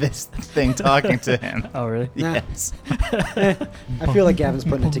hear this thing talking to him. Oh really? Nah. Yes. I feel like Gavin's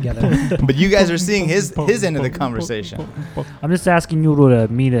putting it together. But you guys are seeing his end of the conversation. I'm just asking you to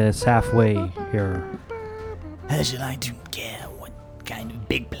meet us halfway here. Herschel, I don't care what kind of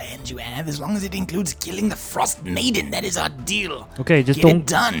big plans you have, as long as it includes killing the Frostmaiden. That is our deal. Okay, just Get it don't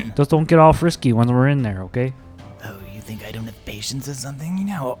done. just don't get all frisky when we're in there, okay? Oh, you think I don't have patience or something? You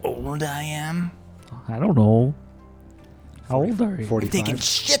know how old I am? I don't know. How old are you? I've taken 45.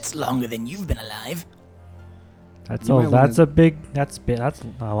 shits longer than you've been alive. That's You all. might That's wanna- a big. That's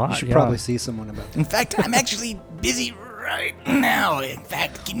a lot. You should yeah. probably see someone about that. In fact, I'm actually busy right now. In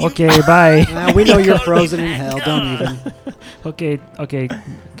fact, can you... Okay, bye. We know you're Call me frozen in back. hell. Don't even.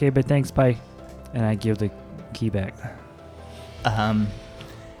 Okay, but thanks, bye. And I give the key back.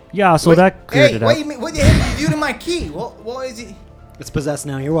 Yeah, so that cleared it up. What the hell are you doing to my key? What is it? It's possessed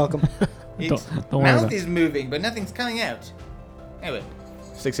now. You're welcome. Its Don't worry mouth about it. is moving, but nothing's coming out. Anyway,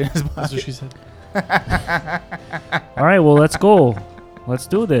 sticks in his That's what pocket. she said. All right, well, let's go. Let's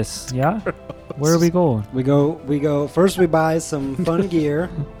do this. Yeah. Where are we going? We go. First, we buy some fun gear,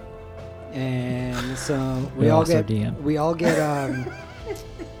 and so we all lost our get. DM. We all get.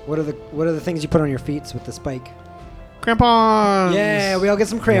 What are the things you put on your feet with the spike? Crampons. Yeah, we all get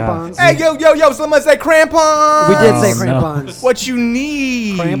some crampons. Hey, yo, someone say crampons! We did say Oh, no. crampons. What you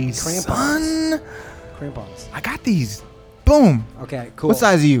need, Crampons. son? Crampons. I got these. Boom. Okay, cool. What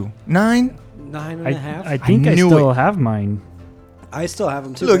size are you? 9? 9.5. I think I knew still it. have mine. I still have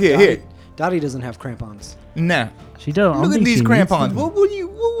them too. Look but here, Dottie, here. Dottie doesn't have crampons. Nah. She does. I don't Look at think these she needs crampons. them. What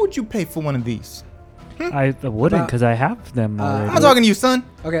would you pay for one of these? I wouldn't About- because I have them already. I'm not talking to you, son.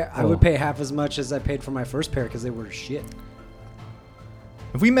 Okay, I Oh. would pay half as much as I paid for my first pair because they were shit.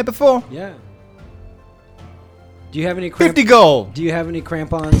 Have we met before? Yeah. Do you have any 50 gold. Do you have any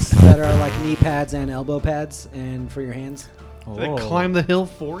crampons that are like knee pads and elbow pads and for your hands? Did Oh. I climb the hill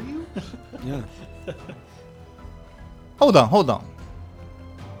for you? Yeah. Hold on.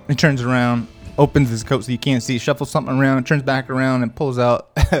 He turns around, opens his coat so you can't see, shuffles something around, turns back around and pulls out.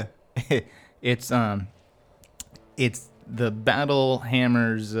 it's the Battle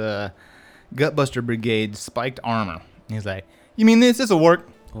Hammer's Gutbuster Brigade spiked armor. He's like, "You mean this? This'll work.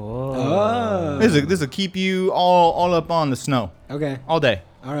 Oh. This'll keep you all up on the snow Okay. all day.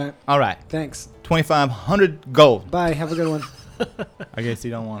 All right. All right, Thanks. 2,500 gold. Bye. Have a good one. I guess you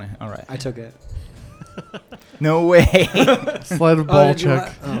don't want it. All right. I took it. No way. Slide of ball did you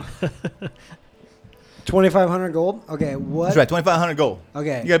check. Oh. 2,500 gold. Okay. What? That's right. 2,500 gold.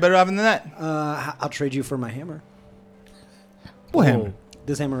 Okay. You got a better option than that? I'll trade you for my hammer. What hammer?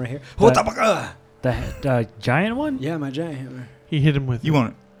 This hammer right here. The giant one? Yeah, my giant hammer. He hit him with You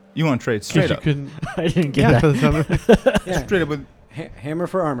want to trade in case straight you up? couldn't. I didn't get Yeah, that. for the sound of it. Yeah. Straight up with Hammer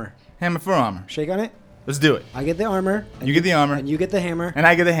for armor. hammer for armor. Shake on it. Let's do it. I get the armor. And You get the armor, And you get the hammer and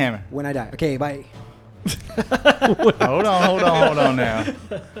I get the hammer. when I die. Okay, bye. Hold on now.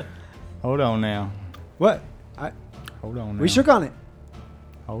 Hold on now. What? Hold on now. We shook on it.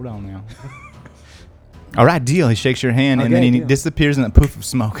 Hold on now. All right, deal. He shakes your hand, and Okay, then he deal. disappears in a poof of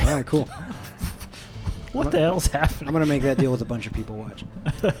smoke. All right, cool. What the hell's happening? I'm gonna make that deal with a bunch of people. Watch.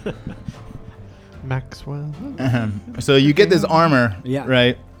 Maxwell. So you get this armor, Yeah.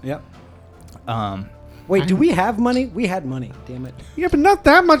 right? Yep. Um, Wait, do we have money? We had money. Damn it. Yeah, but not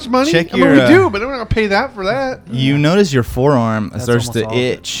that much money. Check I mean, your, we do, but we're not gonna pay that for that. You notice your forearm That's starts to almost all of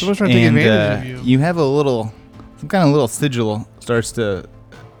it. itch, Someone's trying to take and advantage of you. you have some kind of little sigil starts to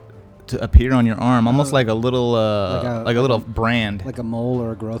appear on your arm, almost like a little like a little brand. Like a mole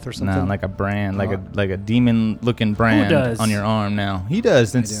or a growth or something. No, like a brand, like Oh. a demon-looking brand does? on your arm now. He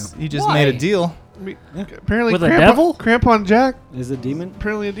does, since do. you just Why? made a deal. I mean, apparently, With a devil? Crampon Jack. Is it a demon?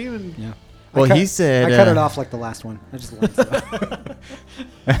 Apparently, a demon. Yeah. Well, I cut, he said I cut it off like the last one. I just lanced it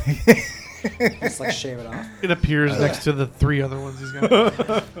off. Just like shave it off. It appears next to the 3 other ones he's got.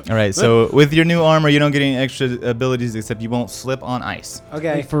 All right, so with your new armor, you don't get any extra abilities except you won't slip on ice.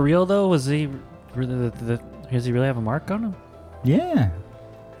 Okay. Wait, for real though, was he? Does he really have a mark on him? Yeah,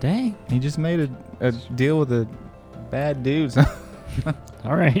 Dang. he just made a deal with the bad dudes.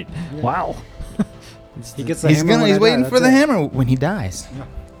 All right. Yeah. Wow. He gets the He's hammer when he's I waiting die, for that's the it. hammer when he dies.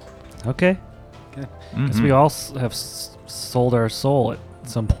 Okay. Because we Mhm. all have sold our soul at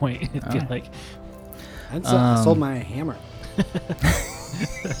some point. It'd be Oh. like, I sold my hammer.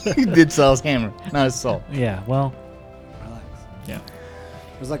 He did sell his hammer, not his soul. yeah. Well, Relax. yeah.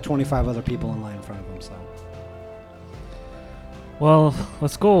 There's like 25 other people in line in front of him, so. Well,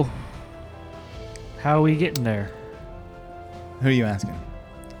 let's go. How are we getting there? Who are you asking?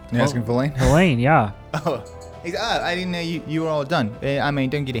 You Oh. asking Elaine? Elaine, yeah. Oh, I didn't know you were all done. I mean,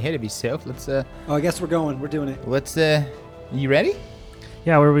 don't get ahead of yourself. Oh, I guess we're going. We're doing it. You ready?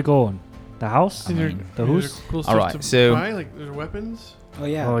 Yeah, where are we going? The house? I mean, the Is there who's? cool All stuff right, to so- buy? Like, there's weapons. Oh,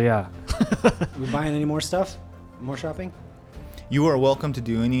 yeah. Oh, yeah. We buying any more stuff? More shopping? You are welcome to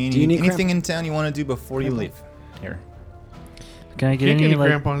do Do you need anything in town you want to do before you leave. Here. Can I get Can't get any, any like,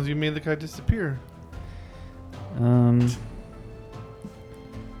 crampons. You made the guy disappear.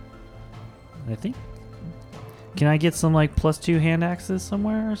 I think. Can I get some, like, +2 hand axes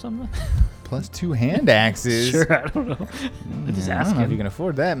somewhere or something? +2 hand axes. Sure, I don't know. I'm just I don't know if asking. you can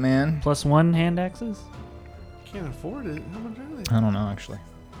afford that, man. +1 hand axes? Can't afford it. How much are they? I don't know, actually.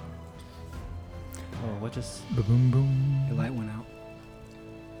 Oh, what just... Boom, boom. Your light went out.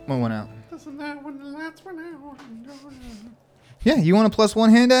 What went out? Doesn't that when the lights went out? Yeah, you want a +1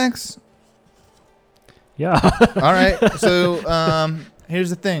 hand axe? Yeah. All right. So, here's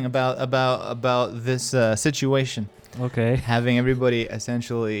the thing about this situation. Okay. Having everybody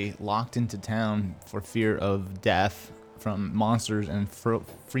essentially locked into town for fear of death from monsters and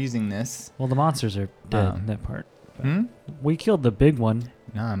freezingness. Well, the monsters are dead Um, in that part. Hmm? We killed the big one.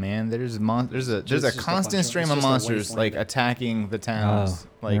 Nah, man. There's a just a constant bunch of- stream it's of just a monsters wasteland. like attacking the towns.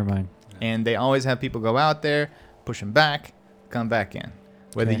 Oh, Like, never mind. and they always have people go out there, push them back, come back in.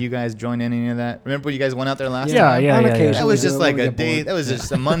 Whether Okay. you guys join in any of that. Remember when you guys went out there last Yeah, time? yeah, On yeah, yeah. occasion. That was we just do it when like we a get day. bored. That was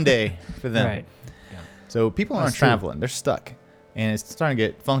just a Monday for them. Right. So people aren't That's true. traveling. They're stuck. And it's starting to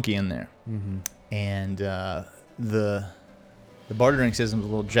get funky in there. Mm-hmm. And the bartering system's a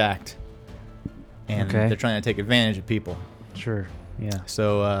little jacked. And Okay. they're trying to take advantage of people. Sure. Yeah.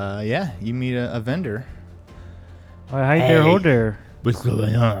 So, yeah, you meet a vendor. Oh, hi there, ho there. What's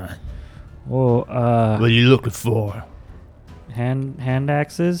going on? Oh, What are you looking for? hand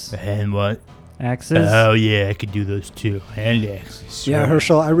axes? And what? Axes? Oh, yeah, I could do those too. Hand axes. Yeah, sure.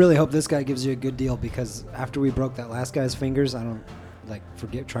 Herschel, I really hope this guy gives you a good deal because after we broke that last guy's fingers, I don't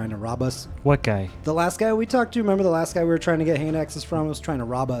forget trying to rob us. What guy? The last guy we talked to, remember the last guy we were trying to get hand axes from was trying to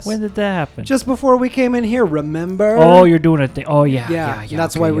rob us. When did that happen? Just before we came in here, remember? Oh, you're doing a thing. Oh, yeah. yeah. Yeah.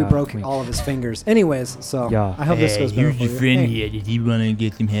 That's okay, why we yeah, broke we- all of his fingers. Anyways, so Yeah. I hope this goes better here's for your you. friend Hey. here. Did he want to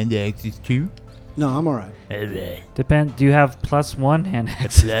get some hand axes too? No, I'm all right. Alright. Depend. Do you have +1 hand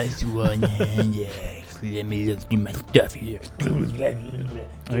axes? +1 hand axe. Let me look through my stuff here.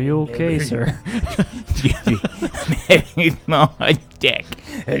 Are you okay, sir? I'm having a small heart attack.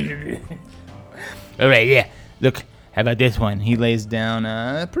 Alright, yeah. Look, how about this one? He lays down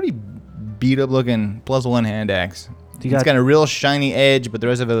a pretty beat up looking +1 hand axe. Do you It's got? got a real shiny edge, but the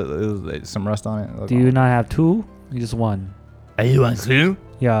rest of it is some rust on it. Do you not have 2? You just 1. Are you on clue?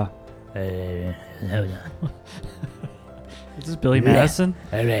 Yeah. Hold on. Is this Billy Yeah. Madison?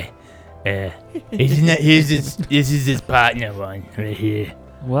 Alright. This is his partner one right here.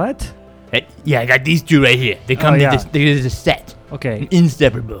 What? Yeah, I got these two right here. They come Oh, yeah. there's a set. Okay.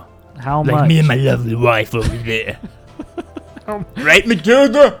 Inseparable. How Like much? me and my lovely wife over there. Right,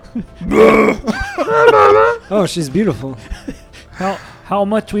 Matilda? Oh, she's beautiful. How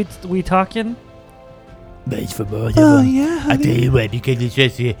much we talking? But it's for both of them. Yeah. I'll tell you what, because it's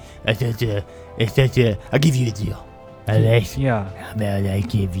such a, I'll give you a deal. Alright? Yeah. How about I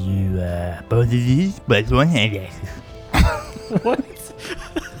give you both of these plus one hand axes? What?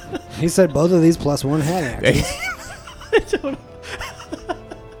 He said both of these plus one hand axes.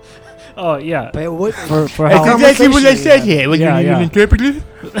 Oh yeah. But what, For That's how? exactly what I conversation said you here. What Yeah, you yeah. an interpreter?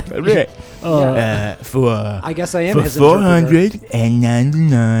 Alright. For I guess I am for his interpreter.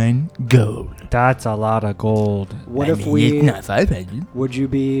 499 gold. That's a lot of gold. What I if mean, we? It's not 500. Would you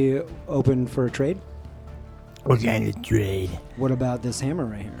be open for a trade? What kind of trade? What about this hammer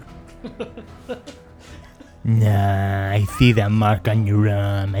right here? Nah, I see that mark on your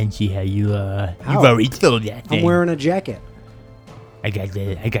arm and see how you are. How? You've already sold that I'm thing. wearing a jacket. I got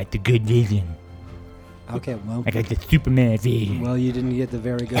the good vision. Okay, well, I got the Superman vision. well, you didn't get the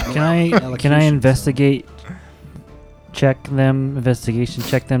very good. Can I elocution, so- investigate? Check them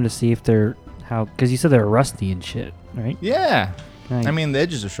to see if they're because you said they're rusty and shit, right? Yeah. Can I mean, the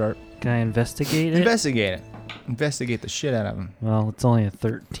edges are sharp. can I investigate it? Investigate it. Investigate the shit out of them. Well, it's only a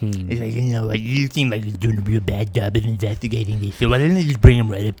 13. It's like, you know, like, you seem like you're doing a real bad job of investigating these. So why don't I just bring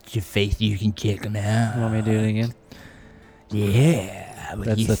them right up to your face so you can check them out? You want me to do it again? Yeah. What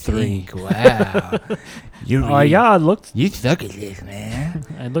That's do you the 3. think? Wow. You're Oh yeah, it looked. You suck at this, man.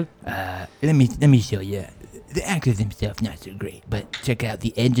 I looked. Let me show you. The axes themselves not so great, but check out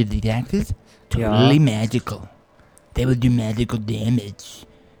the edge of these axes. Totally magical. They will do magical damage.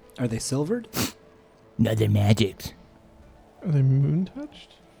 Are they silvered? No, they're magics. Are they moon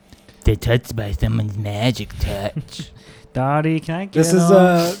touched? They're touched by someone's magic touch. Dottie, can I get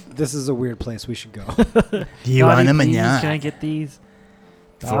This is a weird place. We should go. Do you want them or not? Can I get these?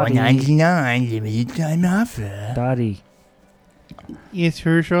 Dottie. $4.99 limited time offer. Dottie, Yes,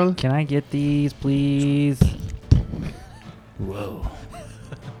 Herschel. can I get these, please? Whoa.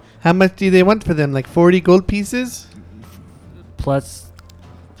 How much do they want for them? Like 40 gold pieces? Plus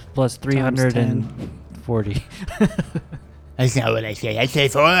 340. That's not what I said. I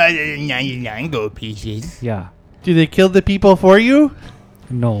said 499 gold pieces. Yeah. Do they kill the people for you?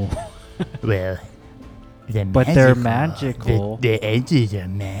 No. Well, they're But they're magical. The edges are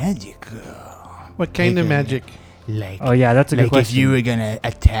magical. What kind of magic? Like, Oh yeah, that's a good like question. if you were gonna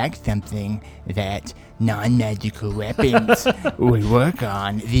attack something that non-magical weapons would work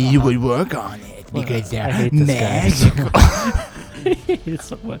on, these would work on it because I they're hate this guy. magical. I hate it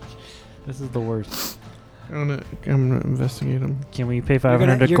so much. This is the worst. I'm gonna investigate them. Can we pay You're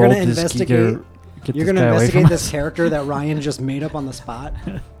gonna- 500 you're gold gonna to get investigate- get You're this gonna guy away from investigate this us? character that Ryan just made up on the spot.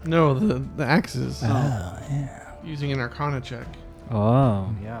 No, the axes. Oh, yeah. Using an Arcana check. Oh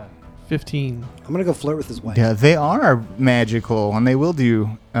yeah. 15. I'm gonna go flirt with his wife. Yeah, they are magical, and they will do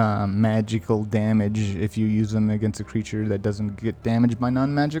magical damage if you use them against a creature that doesn't get damaged by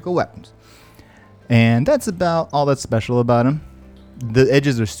non-magical weapons. And that's about all that's special about them. The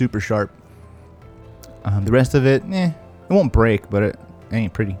edges are super sharp. The rest of it, it won't break, but it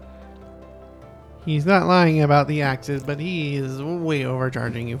ain't pretty. He's not lying about the axes, but he is way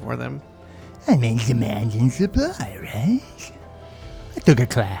overcharging you for them. That makes demand and supply, right? I took a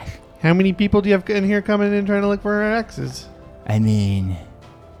class. How many people do you have in here coming in trying to look for axes? I mean,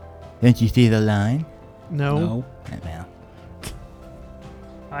 don't you see the line? No. Well,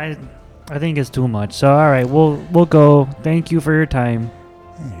 I think it's too much. So all right, we'll go. Thank you for your time.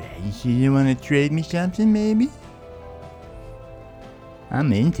 alright. You sure you want to trade me something, maybe?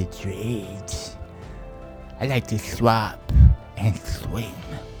 I'm into trades. I like to swap and swing.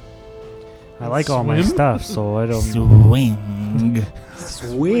 I like all my Swim? stuff, so I don't Swing.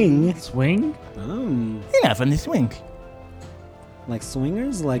 Swing. swing. You're not from the swing. Like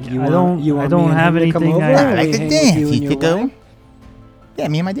swingers? Like Yeah, you I want? don't- You want I don't me and have him to come anything over I- and I we like to hang with dance. you and You your to go? wife? Yeah,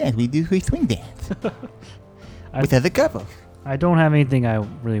 me and my dad, we swing dance I- with other couples. I don't have anything I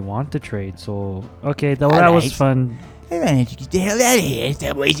really want to trade. So okay, that All was right. fun. Why don't you get the hell out of here?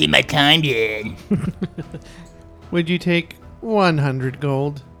 Stop wasting my time, dude. Would you take 100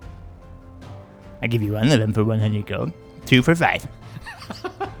 gold? I'll give you one of them for 100 gold. 2 for 5.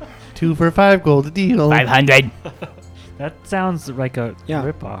 2 for 5 gold. Deal. 500. That sounds like a Yeah.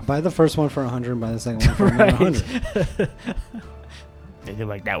 ripoff. Buy the first one for 100 and buy the second one for another 100. Doesn't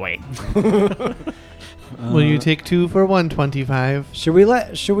work that way. Will you take 2 for 125? Should we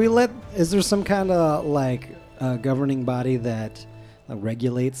let? Is there some kind of like governing body that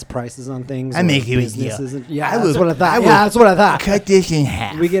regulates prices on things? I or make you a businesses deal. and- Yeah, I that's will- what I thought. I will Yeah, that's what I thought. Cut this in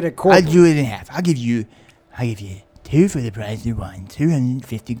half. We get a I'll quarter. do it in half. I'll give you 2 for the price of 1.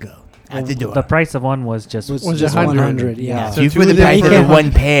 250 gold. Out the door. The price of one was just Was Was just 100. 100. Yeah. So Two two for the of them price for- of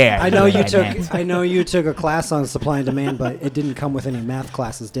one pair. I know you Right, took. man. I know you took a class on supply and demand, but it didn't come with any math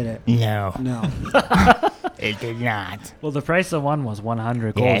classes, did it? No, No. it did not. well, the price of one was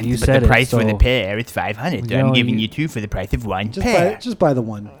 100 gold. Yeah, you but said the price it, for the so- pair, it's 500. So No, I'm giving you- you two for the price of one Just pair. buy the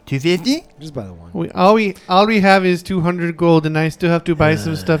one. 250? Just buy the one. All we have is 200 gold, and I still have to buy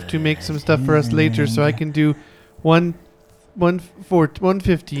some stuff to make some stuff for us later, so I can do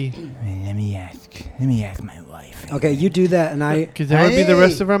 150. Let me ask my wife. Okay, you do that, and I. Because that would be the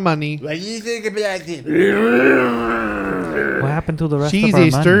rest of our money. What do you think about it? What happened to the rest She's of our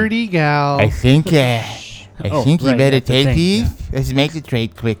a money? sturdy gal. I think Oh, you right, better that's the take thing, these. yeah. Let's make the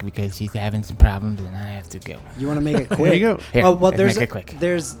trade quick because she's having some problems and I have to go. You want to make it quick? There you go. Here, Oh well, let's there's make it quick.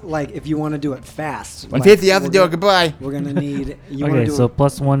 there's like if you want to do it fast. 150 out the we're door. gonna- Goodbye. We're gonna need. You want to Okay, do so it?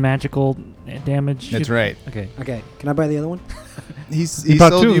 plus 1 magical damage. That's right. Okay. Okay, can I buy the other one? He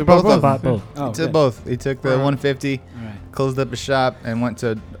bought sold two, you you bought both of them. Bought both. Oh, He took good. both. He took the 150, All right. closed up his shop, and went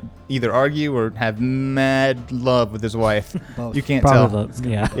to either argue or have mad love with his wife. Both. You can't tell. Probably the,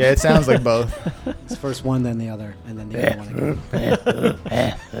 yeah. Yeah, it sounds like both. It's first one, then the other, and then the other one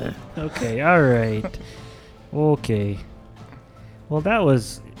again. Okay, all right. Okay. Well, that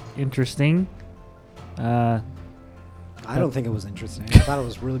was interesting. I don't think it was interesting. I thought it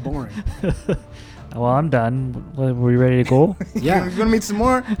was really boring. Well, I'm done. Were we ready to go? Yeah. You want to meet some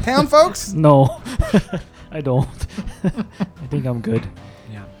more town folks? No, I don't. I think I'm good.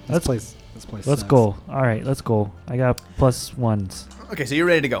 Yeah. Let's- This place. Let's sucks. go. All right, let's go. I got plus 1s. Okay, so you're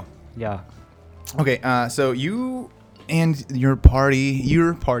ready to go. Yeah. Okay, so you and your party,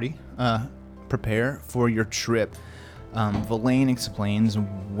 prepare for your trip. Villain explains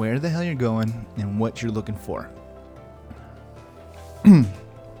where the hell you're going and what you're looking for. All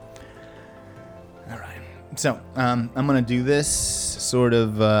right. So I'm gonna do this sort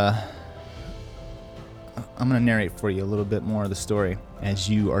of. I'm gonna narrate for you a little bit more of the story as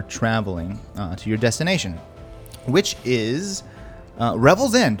you are traveling to your destination, which is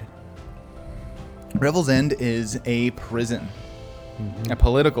Revel's End. Revel's End is a prison, a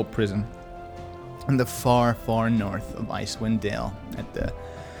political prison, in the far, far north of Icewind Dale, at the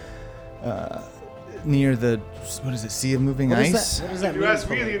near the Sea of Moving What is Ice. that? What does that You mean? ask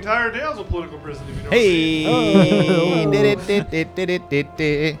me, the entire Dale's a political prison. If you don't Hey! Did it.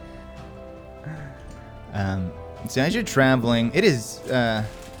 So as you're traveling, it is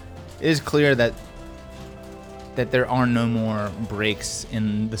clear that there are no more breaks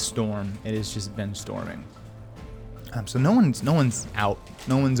in the storm. It has just been storming. So no one's out.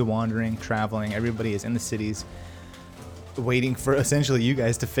 No one's wandering, traveling. Everybody is in the cities, waiting for essentially you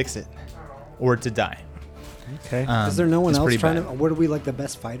guys to fix it or to die. Okay. Is there no one it's else pretty trying bad. to? What are we like the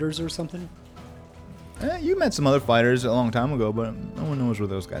best fighters or something? You met some other fighters a long time ago, but no one knows where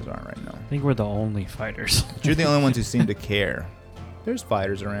those guys are right now. I think we're the only fighters. But you're the only ones who seem to care. There's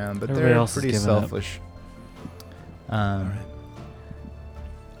fighters around, but Everybody they're else is pretty giving up. selfish. Should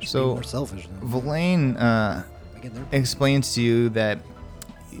be So more selfish. Than Villain again, they're explains to you that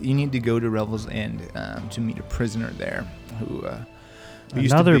you need to go to Revel's End to meet a prisoner there who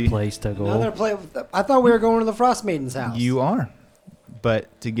used Another to be, place to go. another play. I thought we were going to the Frostmaiden's house. You are,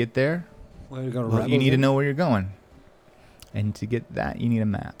 but to get there, We're gonna go to you Rebels need to then? know where you're going, and to get that, you need a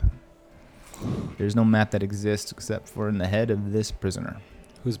map. There's no map that exists except for in the head of this prisoner.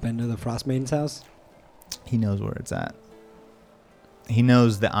 Who's been to the Frostmaiden's house? He knows where it's at. He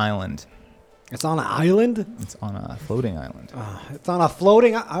knows the island. It's on an island. It's on a floating island. It's on a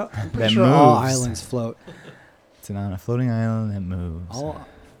floating. I'm pretty That sure all moves. islands float. It's on a floating island that moves. All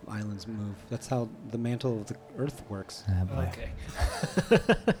islands move. That's how the mantle of the Earth works. Ah, boy. Okay.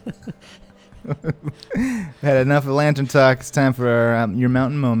 Had enough of lantern talk. It's time for our, your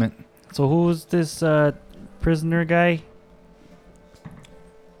mountain moment. So who's this prisoner guy?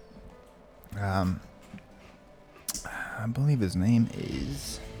 I believe his name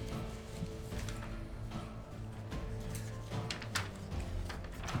is.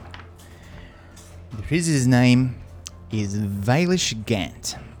 The prisoner's name is Vailish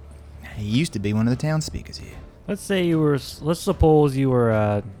Gant. He used to be one of the town speakers here. Let's say you were. Let's suppose you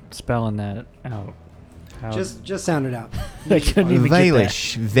were spelling that out. How- Just sound it out. I couldn't even get that.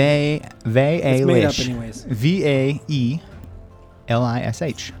 Vailish. It's made up Vailish. anyways. Vaelish.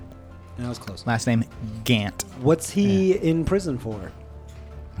 That was close. Last name Gant. What's he in prison for?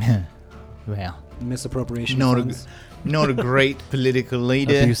 Well, Misappropriation not of a, funds? not a great political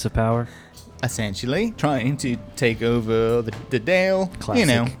leader. Abuse of power. Essentially, trying to take over the Dale. Classic. You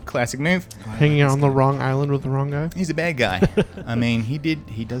know, classic move. hanging out on the wrong island with the wrong guy. He's a bad guy. I mean, he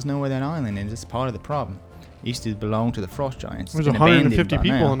does know where that island is. It's part of the problem. Used to belong to the Frost Giants. There's It's been abandoned 150 by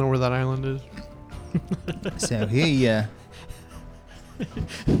people. I now. know where that island is. So here,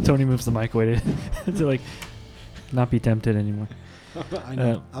 Tony moves the mic away to like not be tempted anymore. I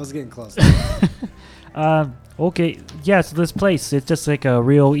know. I was getting close. Okay, yeah, so this place, it's just like a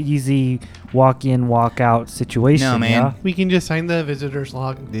real easy walk in, walk out situation. No, man. Yeah? We can just sign the visitor's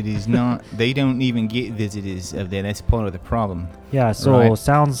log. it is not. They don't even get visitors up there. That's part of the problem. Yeah, so Right.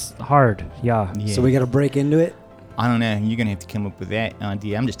 sounds hard. Yeah. Yeah. So we got to break into it. I don't know. You're gonna have to come up with that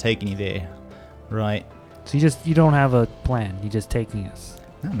idea. I'm just taking you there, right? So you don't have a plan. You're just taking us.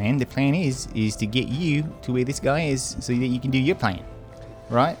 No, man. The plan is to get you to where this guy is, so that you can do your plan,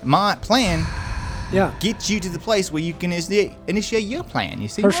 right? My plan Yeah. gets you to the place where you can initiate your plan. You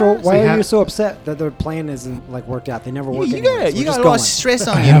see? Herschel, what? why you are have- you so upset that their plan isn't like worked out? They never work. You anyway, got so you we're just got a lot of going. stress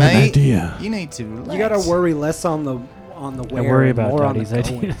on I you, have an mate. idea. You need to relax. You got to worry less on the I where, worry and about more on the Dottie's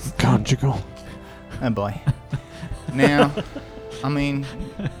going. ideas. Conjugal. Oh boy. Now, I mean,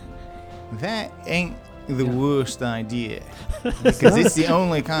 that ain't the worst idea, because it's the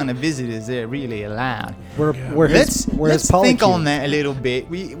only kind of visitors that are really allowed. We're Let's his think on polycule. that a little bit.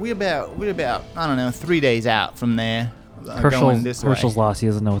 We're about I don't know 3 days out from there. Going this way. Herschel's lost. He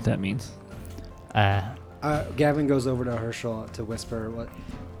doesn't know what that means. Gavin goes over to Herschel to whisper, "What?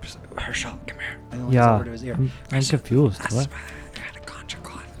 Herschel, come here." And he Yeah. over to his ear. I'm confused. That's What? why I got a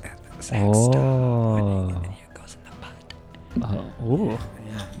conjugal sex Oh. and it goes in the butt. Ooh.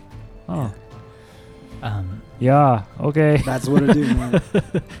 Yeah. Oh. Yeah. Okay. That's what it do, man.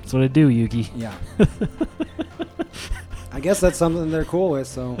 That's what I do, Yugi. Yeah. I guess that's something they're cool with.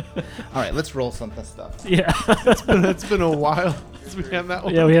 So All right, let's roll something stuff. Yeah. It's been a while since we had that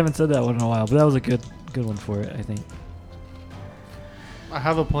one. Yeah, we haven't said that one in a while, but that was a good one for it, I think. I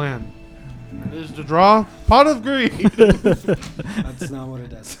have a plan. It is to draw pot of greed. that's not what it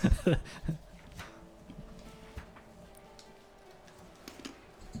does.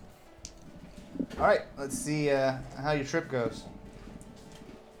 All right, let's see how your trip goes.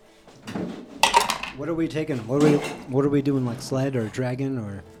 What are we taking? What are we doing? Like sled or dragon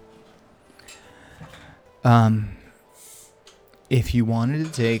or? If you wanted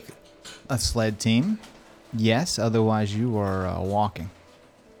to take a sled team, yes. Otherwise, you are walking.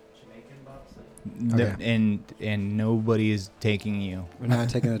 Okay. And nobody is taking you. We're not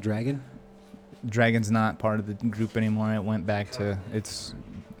taking a dragon. Dragon's not part of the group anymore. It went back to its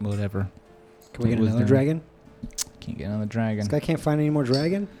whatever. Can we It get was another there. dragon? Can't get another dragon. This guy can't find any more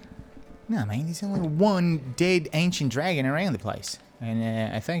dragon. No, man. There's only one dead ancient dragon around the place,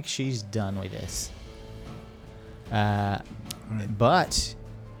 and I think she's done with this. But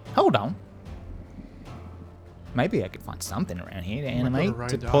hold on. Maybe I could find something around here to animate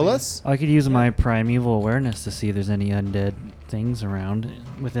ride to Dottie. pull us. I could use my primeval awareness to see if there's any undead things around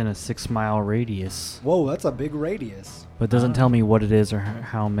within a 6-mile radius. Whoa, that's a big radius. But it doesn't tell me what it is or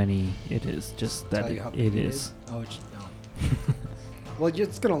how many it is, just that Tell you how it big is. Oh, no. Well,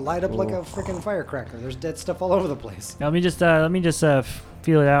 it's gonna light up like a freaking firecracker. There's dead stuff all over the place. Let me just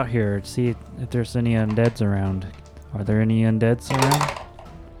feel it out here. See if there's any undeads around. Are there any undeads around?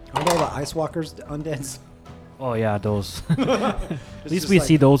 Aren't all the ice walkers undeads? Oh yeah, those. At It's least just we like-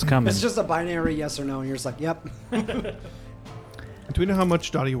 see those coming. It's just a binary yes or no, and you're just like, yep. Do we know how much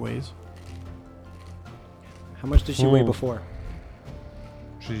Dottie weighs? How much did she weigh Ooh. before?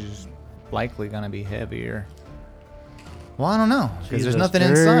 She's likely gonna be heavier. Well, I don't know, because She's there's a nothing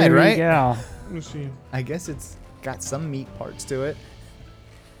sturdy inside, right? gal. Let me see. I guess it's got some meat parts to it.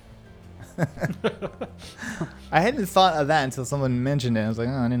 I hadn't thought of that until someone mentioned it. I was like,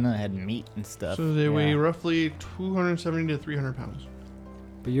 oh, I didn't know it had meat and stuff. So they weigh Yeah. roughly 270 to 300 pounds.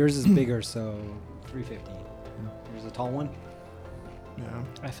 But yours is bigger, so 350. Yours a tall one. Yeah.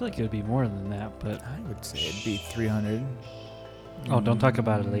 I feel like it would be more than that, but I would say it'd be 300. oh, don't talk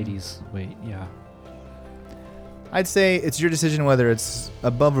about it, ladies. Wait, yeah. I'd say it's your decision whether it's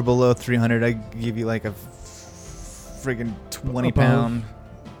above or below 300. I give you like a friggin' 20-pound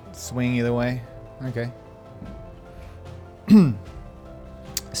swing either way. Okay.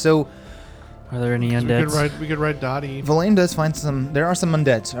 So Are there any We undeads? could ride Dottie. Valaine does find some. There are some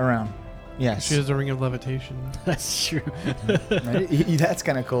undeads around. Yes. She has a ring of levitation. That's true. Right? That's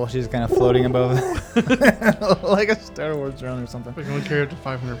kind of cool. She's kind of floating above, like a Star Wars drone or something. We can only carry up to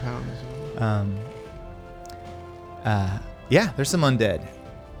 500 pounds. Yeah, there's some undead.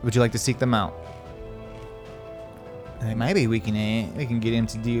 Would you like to seek them out? Maybe we can get him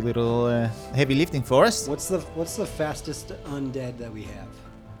to do a little heavy lifting for us. What's the fastest undead that we have?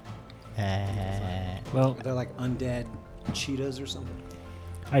 Well, Are they like undead cheetahs or something?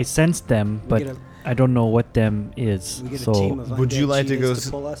 I sensed them, We but get a- I don't know what them is. We get so a team of would undead you like to go cheetahs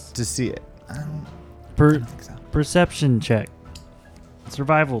to pull us? to see it? Perception check.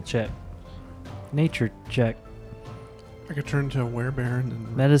 Survival check. Nature check. I could turn into a werebear and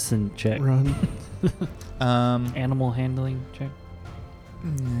then Medicine check. run. Animal handling check.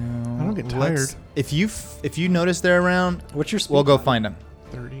 No. I don't get tired. If you notice they're around, What's your speed? we'll go level? find them.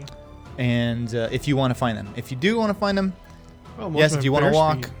 30. And if you want to find them, if you do want to find them, Oh, most yes. of If my you want to bear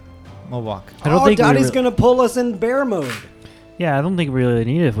walk, speed. we'll walk. I don't think we Dottie's re- gonna pull us in bear mode. Yeah, I don't think we really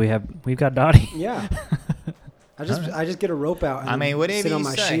need it if we've got Dottie. Yeah. I just get a rope out and I mean, whatever sit on you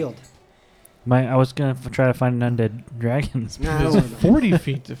my say. shield. I was gonna try to find an undead dragons. Nah, I don't It's wanna know. 40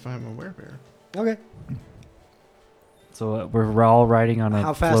 feet if I'm a werebear. Okay. So we're all riding on a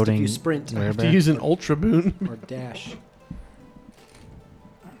How fast floating if you sprint I have to werebear. use an ultra boon. or dash?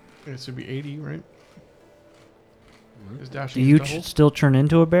 This would be 80, right? Is Do dashing you double? still turn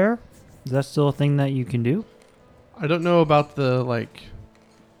into a bear? Is that still a thing that you can do? I don't know about the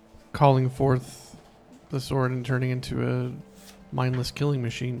calling forth the sword and turning into a mindless killing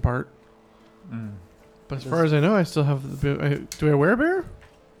machine part. But as far as I know, I still have the. Do I wear a bear?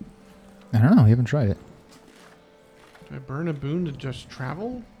 I don't know. We haven't tried it. Do I burn a boon to just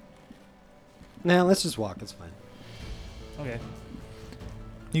travel? Nah, let's just walk. It's fine. Okay.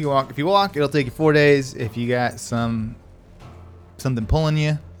 You can walk. If you walk, it'll take you 4 days. If you got something pulling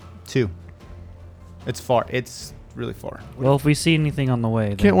you, 2. It's far. It's really far. Well, if we see anything on the way,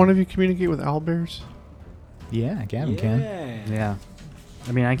 Can't then- one of you communicate with owlbears? Yeah, Gavin can. Yeah.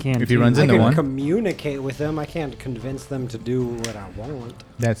 I mean, I can. If he too. runs I into can one. communicate with them. I can't convince them to do what I want.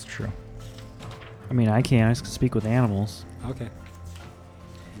 That's true. I mean, I can. I can speak with animals. Okay.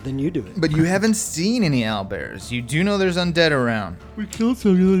 Then you do it. But you haven't seen any owlbears. You do know there's undead around. We killed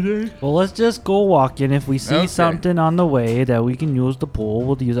some the other day. Well, let's just go walking. If we see Okay. something on the way that we can use the pool,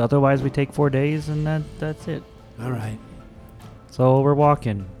 we'll use. Otherwise, we take 4 days, and that's it. All right. So we're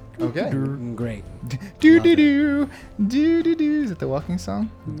walking. Okay. Great. Do do do do do do. Is that the walking song?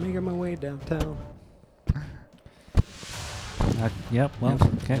 Making my way downtown. Yep. Well. Yep,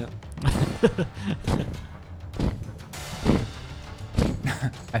 Okay. yep.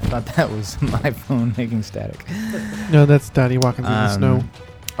 I thought that was my phone making static. No, that's Dottie walking through the snow.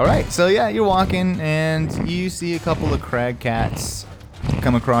 All right, so yeah, you're walking and you see a couple of crag cats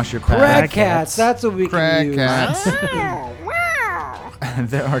come across your path. Crag cats. That's what we Crag can use. cats.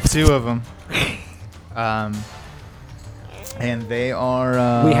 There are 2 of them. And they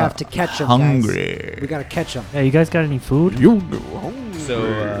are We have to catch 'em, hungry. We gotta catch them. Yeah. You guys got any food? So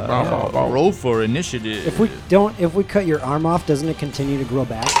roll for initiative. If we cut your arm off, doesn't it continue to grow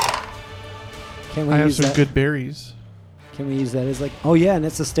back? Can we I have use some that? good berries. Can we use that as oh yeah, and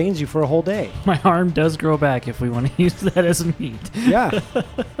it sustains you for a whole day. My arm does grow back if we want to use that as meat. Yeah.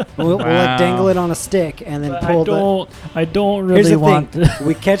 we'll dangle it on a stick and then But pull I don't Here's really the want. thing.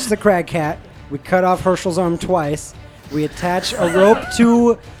 We catch the crag cat. We cut off Herschel's arm twice. We attach a rope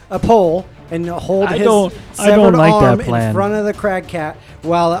to a pole and hold I his don't severed like that arm plan. in front of the crag cat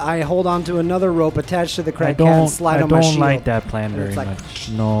while I hold on to another rope attached to the I crag cat and don't. slide I on my don't shield. like that plan And very it's like- much.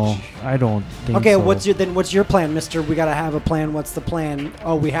 No, I don't think. Okay, so. what's your plan, Mister? We gotta have a plan. What's the plan?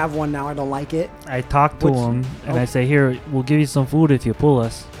 Oh, we have one now. I don't like it. I talk to What's- him and oh. I say, "Here, we'll give you some food if you pull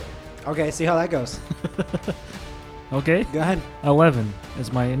us." Okay, see how that goes. Okay. Go ahead. 11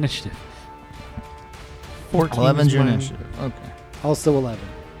 is my initiative. 14 11's is your mine. initiative. Okay. Also 11.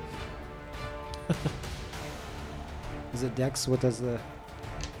 Is it Dex? What does the?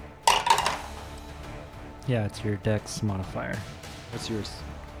 Yeah, it's your Dex modifier. What's yours?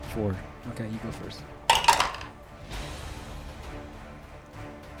 4. Okay, you go first.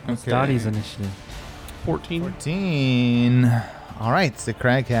 It's Okay. Dottie's initiative. 14. 14. All right, the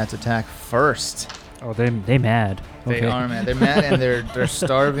crag cats attack first. Oh, they mad. They Okay. are mad. They're mad and they're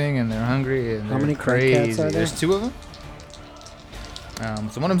starving and they're hungry and How they're many crag crazy. cats are there? There's 2 of them.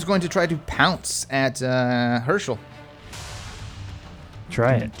 So one of them's going to try to pounce at Herschel.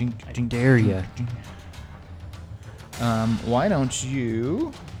 Try it. I dare ya. Why don't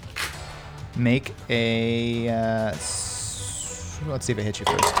you make a? Let's see if it hits you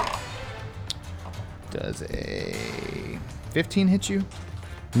first. Does a 15 hit you?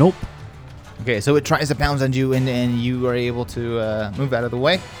 Nope. Okay, so it tries to pounce on you, and you are able to move out of the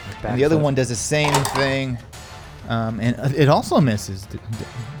way. And the other Backflip. one does the same thing, and it also misses.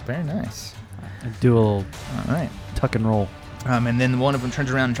 Very nice. I do a little All right. tuck and roll. And then one of them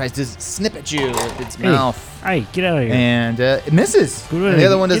turns around and tries to snip at you with its Hey. mouth, Hey, get out of here. and it misses. Get And outta the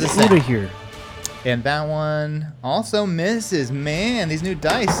other here. one does the Get same. out of here. And that one also misses. Man, these new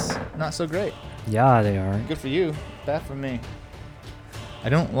dice, not so great. Yeah, they are. Good for you. Bad for me. I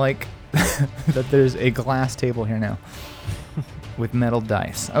don't like that there's a glass table here now with metal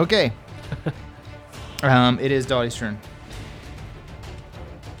dice. Okay. It is Dottie's turn.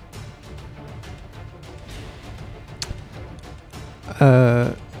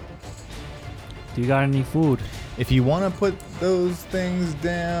 Do you got any food? If you want to put those things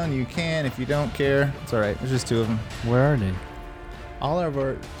down, you can. If you don't care, it's all right. There's just 2 of them. Where are they? All of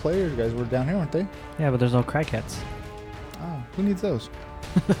our players, guys, were down here, weren't they? Yeah, but there's no crackheads. Oh, who needs those?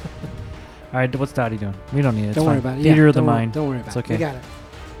 All right, what's Dottie doing? We don't need it. It's Don't worry fine. about it. Theater Yeah, of the don't worry- mind. Don't worry about It's it. okay. We got it.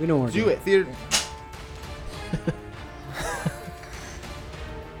 We know where Do it, theater.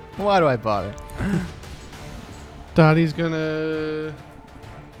 Why do I bother? Dottie's gonna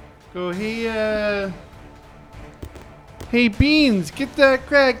go, hey, hey, Beans, get that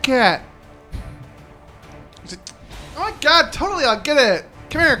crag cat. He's like, oh my god, totally, I'll get it.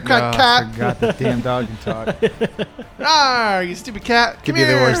 Come here, crag I cat. forgot the damn dog can talk. Ah, you stupid cat. Could Come be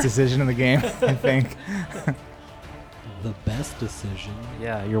here. the worst decision of the game, I think. the best decision.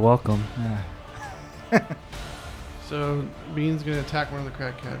 Yeah, you're welcome. So, Beans gonna attack one of the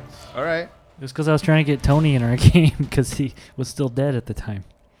crag cats. All right. Just because I was trying to get Tony in our game because he was still dead at the time.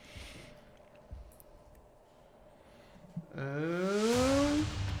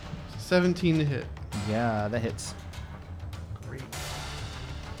 17 to hit. Yeah, that hits. Great.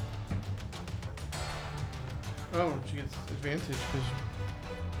 Oh, she gets advantage because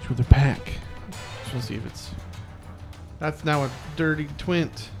she's with her pack. So we'll see if it's... That's now a dirty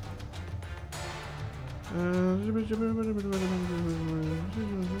twint. Okay.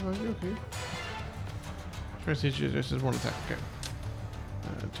 Trying to see if she just has 1 attack. Okay.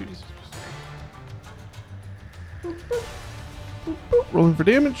 2d6. Boop, boop. Boop, boop. Rolling for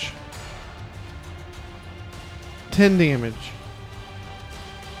damage. 10 damage.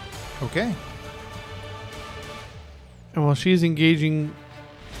 Okay. And while she's engaging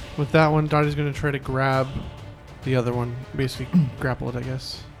with that one, Dottie's going to try to grab the other one. Basically grapple it, I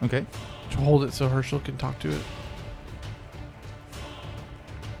guess. Okay. To hold it so Herschel can talk to it.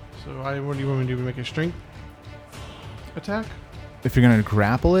 So what do you want me to do? Make a strength attack? If you're going to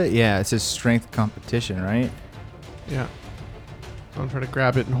grapple it, yeah, it says strength competition, right? Yeah. I'm going to try to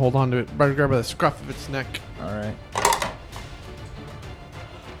grab it and hold on to it. Grab by the scruff of its neck. All right.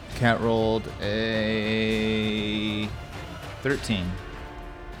 Cat rolled a 13.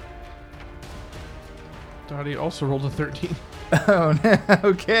 Dottie also rolled a 13. Oh, no.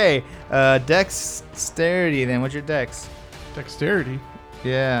 Okay. Dexterity, then. What's your dex? Dexterity.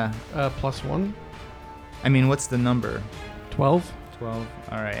 Yeah. +1. I mean, what's the number? 12. 12.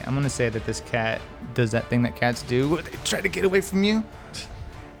 All right. I'm going to say that this cat does that thing that cats do, where they try to get away from you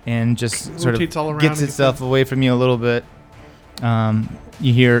and just sort Rotates all of around gets and itself away from you a little bit.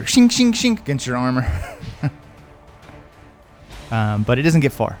 You hear shink, shink, shink against your armor. But it doesn't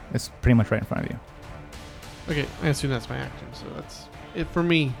get far. It's pretty much right in front of you. Okay, I assume that's my action, so that's it for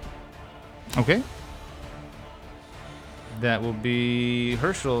me. Okay. That will be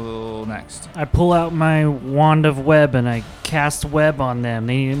Herschel next. I pull out my wand of web and I cast web on them.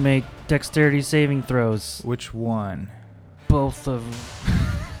 They need to make dexterity saving throws. Which one? Both of.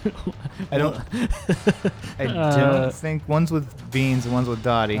 I don't. I don't think one's with Beans and one's with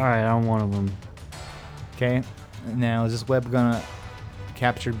Dottie. All right, I'm one of them. Okay. Now is this web gonna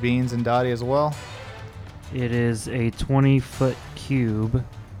capture Beans and Dottie as well? It is a 20-foot cube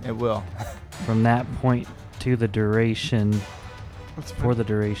It will. from that point to the duration. That's For the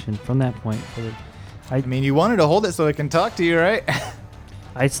duration. From that point. I mean, you wanted to hold it so it can talk to you, right?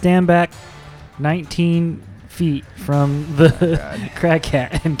 I stand back 19 feet from the crag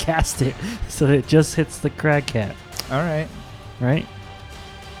cat and cast it so it just hits the crag cat. All right. Right?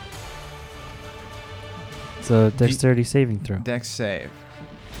 It's a dexterity saving throw. Dex save.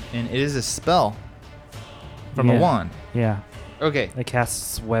 And it is a spell from a Yeah. wand. Yeah. Okay. It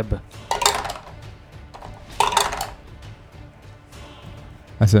casts web.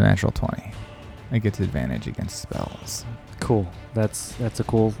 That's a natural 20. It gets advantage against spells. Cool. That's a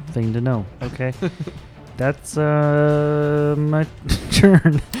cool thing to know. Okay. That's my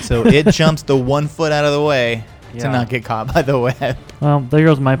turn. So it jumps the 1 foot out of the way to Yeah. not get caught by the web. Well, there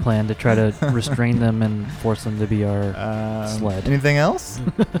goes my plan to try to restrain them and force them to be our sled. Anything else?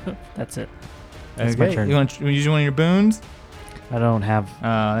 That's it. That's my Okay. turn. You want to use one of your boons? I don't have.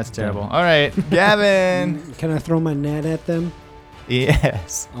 Oh, that's terrible. All right, Gavin. Can I throw my net at them?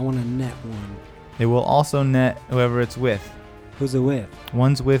 Yes. I want to net one. It will also net whoever it's with. Who's it with?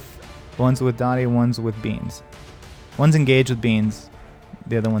 One's with Dottie, one's with Beans. One's engaged with Beans.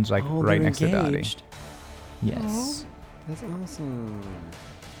 The other one's like Oh, right they're next to Dottie. engaged. Yes. That's awesome.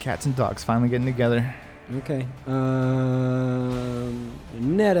 Cats and dogs finally getting together. Okay.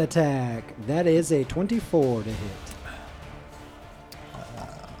 Net attack. That is a 24 to hit.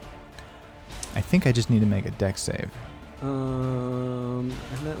 I think I just need to make a dex save, And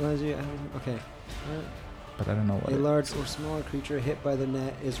that allows you. Okay. but I don't know what. A large or smaller creature hit by the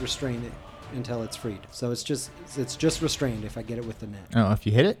net is restrained until it's freed. So it's just restrained if I get it with the net. Oh, if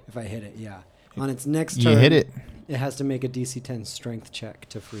you hit it, If I hit it, yeah. On its next you turn, hit it. It has to make a DC 10 strength check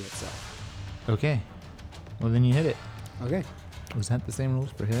to free itself. Okay. Well, then you hit it. Okay. Was that the same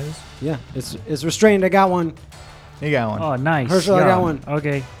rules for his? Yeah, it's restrained. I got one. You got one. Oh, nice. Herschel, I got one.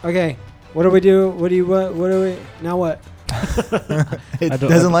 Okay. Okay. What do we do? What do we? Now what? It I don't-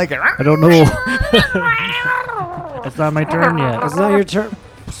 doesn't like it. I don't know. It's not my turn yet. It's not your turn.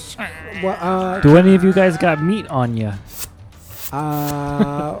 What, Do any of you guys got meat on you?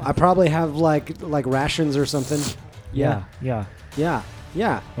 I probably have like rations or something. Yeah. Yeah.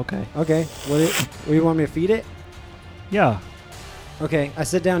 Okay. Okay. What do you want me to feed it? Yeah. Okay. I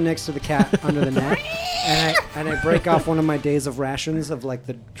sit down next to the cat under the net, and I break off one of my days of rations of like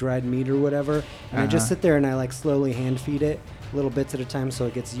the dried meat or whatever, and I just sit there and I like slowly hand feed it little bits at a time so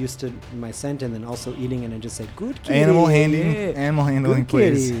it gets used to my scent, and then also eating, and I just say, "Good kitty." Animal handling, yeah. animal handling, Good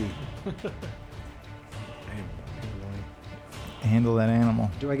please. kitty. Handle that animal.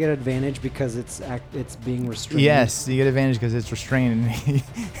 Do I get advantage because it's being restrained? Yes, you get advantage because it's restrained.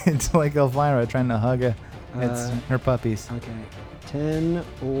 It's like Elvira trying to hug her puppies. Okay. 10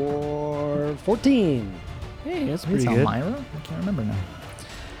 or 14. Hey, that's It's pretty good. Elvira? I can't remember now.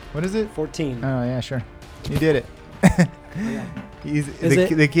 What is it? 14. Oh yeah, sure. You did it. Yeah.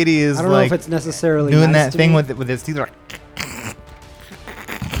 The kitty is I don't know like if it's necessarily doing nice that to thing me. with its teeth. Like,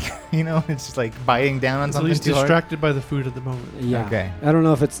 you know, it's just like biting down on It's at something least too hard. distracted by the food at the moment. Yeah. Okay. I don't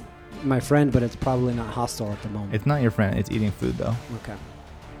know if it's my friend, but it's probably not hostile at the moment. It's not your friend. It's eating food though. Okay.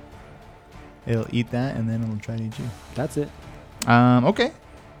 It'll eat that and then it'll try to eat you. That's it. Okay.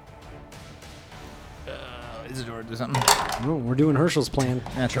 Isidore do something. Oh, we're doing Herschel's plan.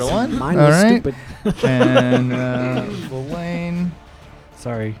 Natural one. Mine All was right. stupid. And Elaine.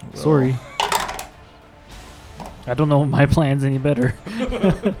 Sorry. Sorry. I don't know if my plan's any better.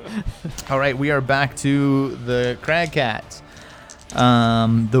 All right, we are back to the crag cats.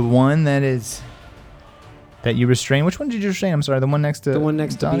 The one that you restrain. Which one did you restrain? I'm sorry, the one next to The one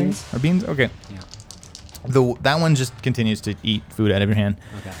next to Dottie? Beans. Or Beans? Okay. Yeah. That one just continues to eat food out of your hand.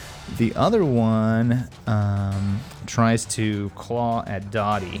 Okay. The other one tries to claw at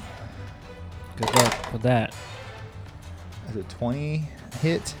Dottie. Good luck with that. Is it 20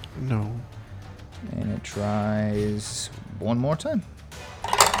 hit? No. And it tries one more time.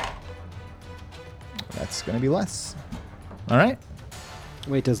 That's going to be less. All right.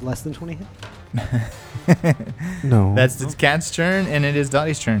 Wait, does less than 20 hit? No. That's the cat's turn, and it is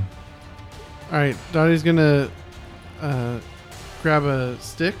Dottie's turn. All right. Dottie's gonna grab a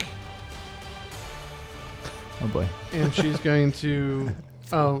stick, Oh, boy. and she's going to.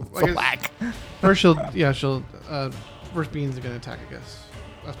 Oh, I guess Whack. first she'll. First Beans are gonna attack. I guess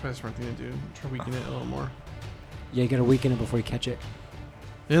that's probably a smart thing to do. Try to weaken it a little more. Yeah, you gotta weaken it before you catch it.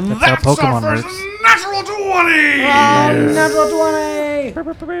 And That's how Pokemon our first works. natural 20. Natural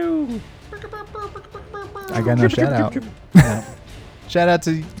 20! I got no shout out. Shout out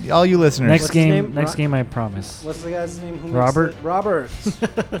to all you listeners. Next What's his game. name? Next game, I promise. What's the guy's name? Who makes Robert? it? Robert.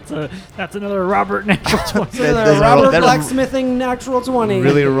 That's another Robert natural 20. Robert that Blacksmithing Natural 20.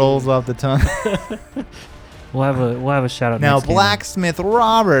 really rolls off the tongue. We'll have a shout out. Now, next game. Blacksmith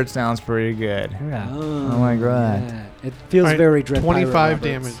Robert sounds pretty good. Yeah. Oh my God. yeah. It feels All right, very Dread Pirate 25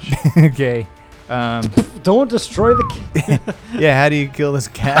 Roberts. damage. Okay. Don't destroy the Yeah, how do you kill this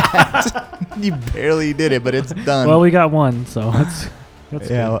cat? You barely did it, but it's done. Well, we got one, so that's yeah, good.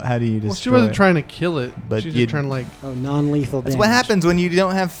 well, how do you Well, she destroy wasn't it? trying to kill it, But she's you- just trying to like. Oh, non-lethal That's damage. what happens when you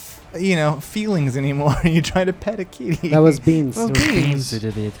don't have, feelings anymore. You try to pet a kitty. That was Beans. Well, It was Beans. Beans who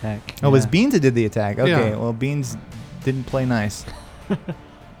did the attack. Oh, it was Yeah. Beans that did the attack. Okay, Yeah. well, Beans didn't play nice.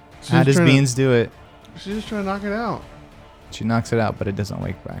 She's How does trying to- Beans do it? She's just trying to knock it out. She knocks it out, but it doesn't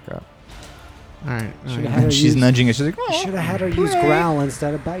wake back up. All right. Should've Yeah, had her And she's use- nudging it. She's like, You should have had her use Play. growl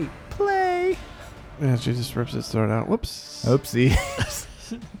instead of bite. play. she just rips its throat out. Whoops. Oopsie.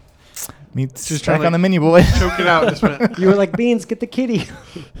 Meat's Just back trying on to, the menu, boy. Choke it out. Just went. You were like, Beans, get the kitty.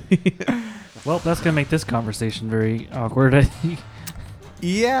 Well, that's gonna make this conversation very awkward. I think.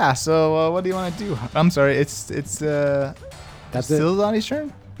 Yeah. So what do you want to do? I'm sorry. It's That's still Dottie's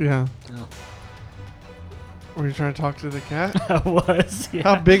turn. Yeah. Oh. Were you trying to talk to the cat? That was. Yeah.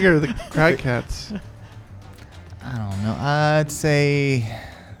 How big are the crag cats? I don't know. I'd say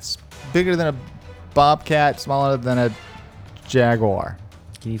it's bigger than a bobcat, smaller than a jaguar.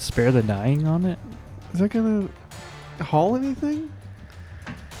 Can you spare the dying on it? Is that gonna haul anything?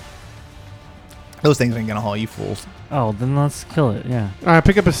 Those things ain't gonna haul you fools. Oh, then let's kill it. Yeah. I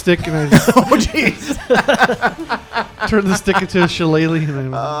pick up a stick and I Oh jeez. turn the stick into a shillelagh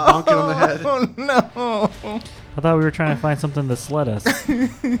and I bonk it on the head. Oh no. I thought we were trying to find something to sled us.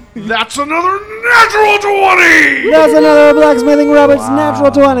 That's another natural 20! That's another Blacksmithing Roberts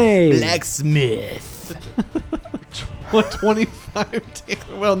natural 20. Blacksmith. What, 25?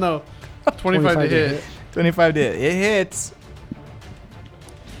 Well, no. 25 to hit. 25 to hit. It hits.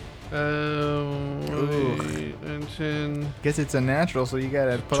 8 and 10. Guess it's a natural, so you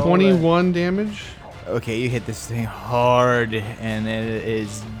gotta put all 21 damage. that. Okay, you hit this thing hard, and it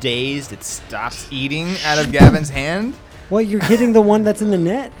is dazed. It stops eating out of Gavin's hand. What, you're hitting the one that's in the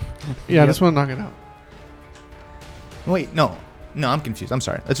net? Yeah, this one knock it out. Wait, no, I'm confused. I'm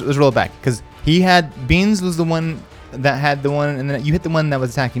sorry. Let's roll it back, because he had Beans was the one that had the one, and then you hit the one that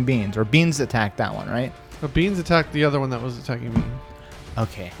was attacking Beans, or Beans attacked that one, right? Beans attacked the other one that was attacking me.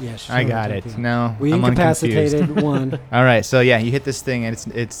 Okay. Yeah, I got it. No, We I'm incapacitated one. All right, so yeah, you hit this thing, and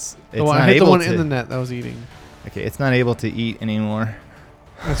it's Oh, not I hit the able one to. in the net that was eating. Okay, it's not able to eat anymore.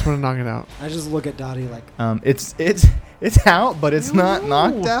 That's when I knock it out. I just look at Dottie like, It's out, but it's not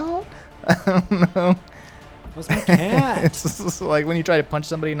knocked out. I don't know. what's my cat? It's just like when you try to punch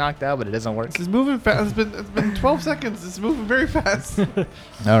somebody knocked out, but it doesn't work. This is moving fast. It's been 12 seconds. It's moving very fast.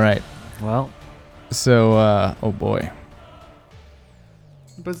 All right, Well, so oh boy,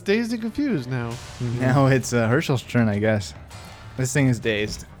 But it's dazed and confused now. now it's Herschel's turn, I guess. This thing is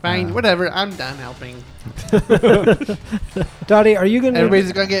dazed. Fine, whatever. I'm done helping. Dottie, are you gonna?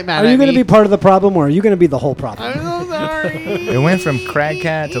 Everybody's gonna get mad Are at you gonna me. be part of the problem, or are you gonna be the whole problem? I'm so sorry. It went from Crag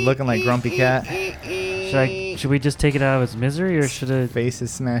Cat to looking like Grumpy Cat. should we just take it out of its misery, or should it? Face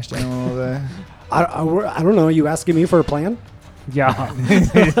is smashed in all the. I don't know. Are you asking me for a plan? Yeah.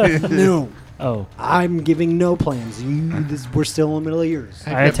 No. Oh, I'm giving no plans. We're still in the middle of yours.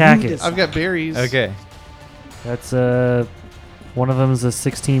 I attack it. I've got berries. Okay. That's one of them is a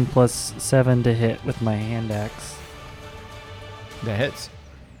 16 plus 7 to hit with my hand axe. That hits.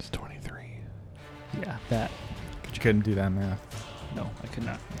 It's 23. Yeah, that. You couldn't do that math. No, I could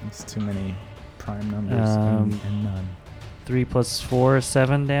not. It's too many prime numbers and none. 3 plus 4 is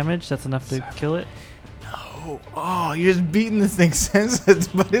 7 damage. That's enough to kill it. Oh, you're just beating this thing senseless,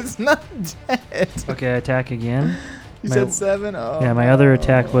 but it's not dead. Okay, I attack again. You My- said 7? Oh. Yeah, my other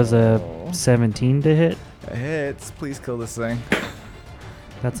attack was a 17 to hit. It hits. Please kill this thing.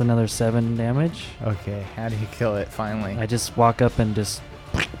 That's another 7 damage. Okay, how do you kill it finally? I just walk up and just.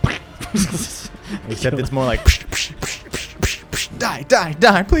 Except it's more like die, die,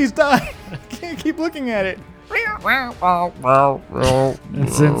 die, please die. I can't keep looking at it. And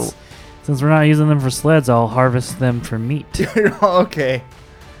since we're not using them for sleds, I'll harvest them for meat. Okay.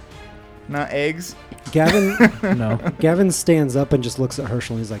 Not eggs. Gavin, No. Gavin stands up and just looks at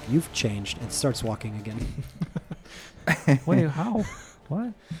Herschel. And he's like, "You've changed," and starts walking again. Wait, how?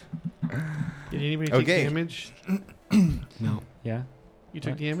 What? Did anybody Okay. take damage? No, Yeah? You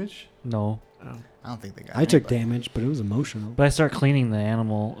took What? damage? No. Oh. I don't think they got I took anybody. damage, but it was emotional. But I start cleaning the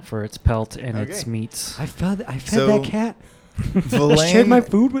animal for its pelt and its Okay. meats. I fed So, that cat. I shared my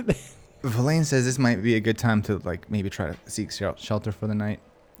food with it. Verlaine says this might be a good time to like maybe try to seek shelter for the night,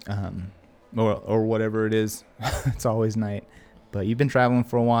 or whatever it is. It's always night, but you've been traveling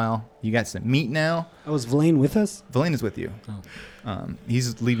for a while. You got some meat now. Oh, was Vlaine with us? Verlaine is with you.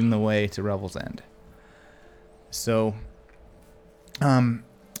 He's leading the way to Revel's End. So,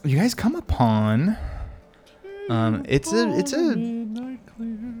 you guys come upon.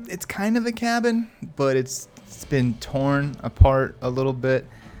 It's kind of a cabin, but it's been torn apart a little bit,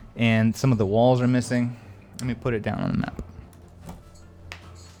 and some of the walls are missing. Let me put it down on the map.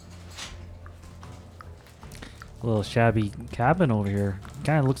 A little shabby cabin over here.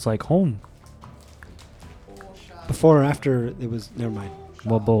 Kind of looks like home. Before or after it was? Never mind.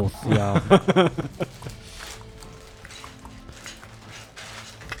 Well, both. Yeah.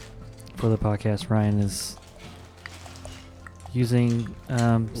 For the podcast, Ryan is using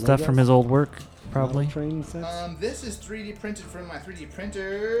stuff from his old work, probably. Train sets. This is 3D printed from my 3D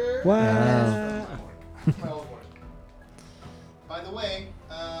printer. Wow. My old work. By the way,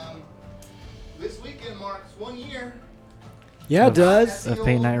 this weekend marks 1 year. Yeah, it does. Of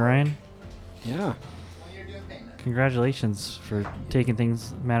Paint Night Ryan. Yeah, 1 year doing Paint Night. Congratulations for taking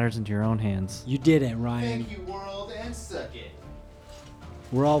matters into your own hands. you did it, Ryan. Thank you, world, and suck it.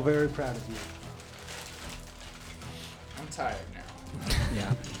 We're all very proud of you. I'm tired now.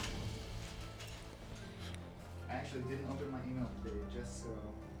 Yeah. I actually didn't open my email today just so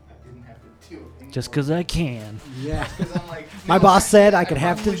I didn't have to deal with things. Just because I can. Yeah. Because I'm like, My no, boss said I I could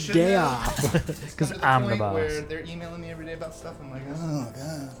have probably the should day have. off. It's 'Cause come to I'm the point boss. Where they're emailing me every day about stuff. I'm like, oh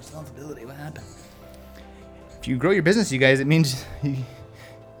god, responsibility. What happened? if you grow your business, you guys, it means you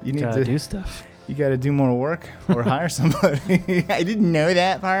need Gotta to do stuff. You got to do more work or hire somebody. I didn't know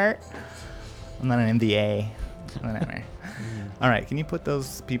that part. I'm not an MBA. Whatever. All right, can you put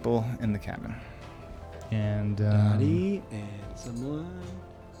those people in the cabin? And Dottie and someone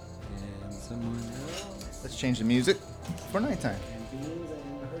else. let's change the music for nighttime. And Beans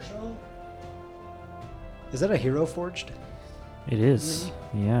and Herschel. Is that a Hero Forged? It is.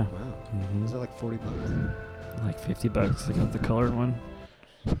 Yeah. Wow. Mhm. Is that like $40? Like $50. I got the colored one.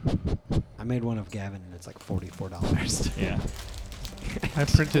 I made one of Gavin and it's like $44. Yeah. I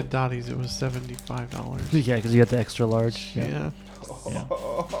printed Dottie's. It was $75. Yeah, because you got the extra large. Yeah. Yeah.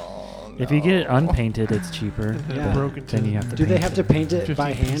 If you get it unpainted, it's cheaper. And then Yeah. it broke into Then you have to Do they paint have it. to paint it 50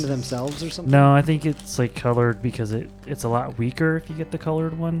 by hand pieces. themselves or something? No, I think it's like colored because it's a lot weaker if you get the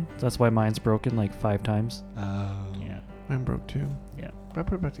colored one. That's why mine's broken like 5 times. Oh. Yeah. Mine broke too. Yeah. But I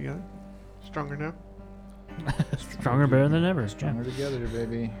put it back together. Stronger now. Stronger, better than ever. Yeah. Stronger together,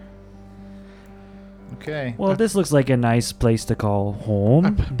 baby. Okay. Well, this looks like a nice place to call home.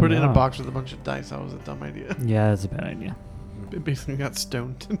 I put it in a Yeah. box with a bunch of dice. That was a dumb idea. Yeah, that's a bad idea. It basically got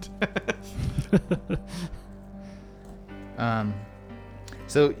stoned to death.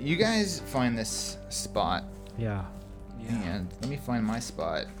 So you guys find this spot, Yeah. and let me find my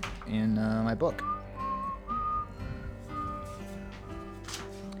spot in my book.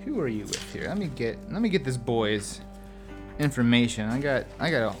 Who are you with here? Let me get this boy's information.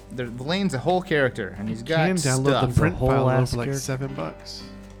 Blaine's a whole character, and he's got You can download stuff. the print whole file ass for like character. $7.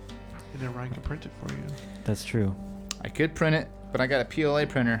 And then Ryan can print it for you. That's true. I could print it, but I got a PLA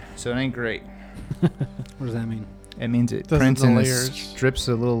printer, so it ain't great. What does that mean? It means it Does prints the in layers. the strips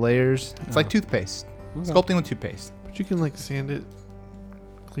of little layers. It's like Oh. toothpaste. Okay. Sculpting with toothpaste. But you can like sand it,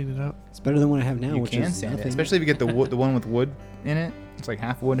 clean it up. It's better than what I have now, You which can is sand it, nothing. especially if you get the the one with wood in it. It's like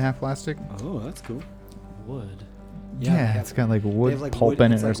half wood, half plastic. Oh, that's cool. Wood. Yeah, they have- it's got like They wood have, like, pulp wood-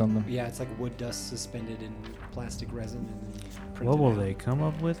 in it's it or like- something. Yeah, it's like wood dust suspended in plastic resin and then printed What will out. they come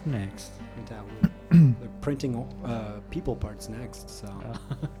up with next? Print out wood. They're printing people parts next, so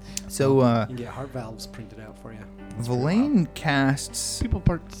So you can get heart valves printed out for you. Verlaine casts People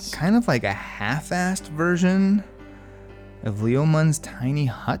parts. kind of like a half-assed version of Leomun's tiny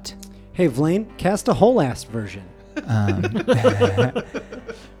hut. Hey, Vlaine, cast a whole-assed version.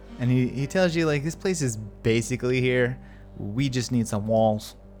 And he tells you, like, this place is basically here. We just need some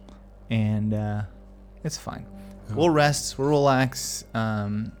walls. And it's fine. We'll rest. We'll relax.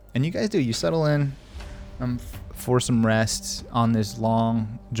 And you guys do. You settle in for some rest on this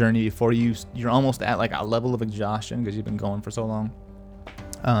long journey before you're almost at, like, a level of exhaustion because you've been going for so long.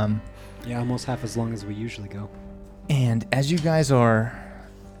 Yeah, almost half as long as we usually go. And as you guys are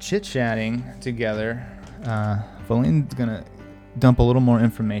chit-chatting together, Verlaine's going to dump a little more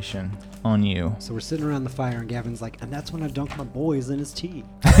information on you. So we're sitting around the fire, and Gavin's like, and that's when I dunk my boys in his tea.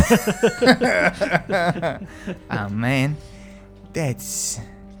 Oh man, it's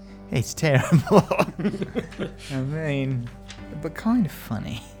terrible. I mean, but kind of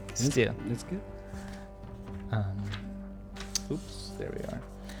funny still. It's good. Oops, there we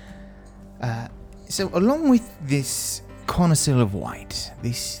are. So along with this Connoisseur of White,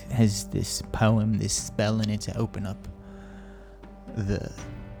 this has this poem, this spell in it to open up the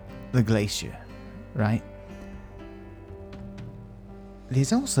glacier, right?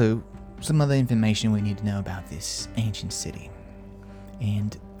 There's also some other information we need to know about this ancient city.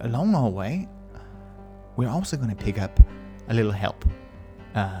 And along our way, we're also going to pick up a little help.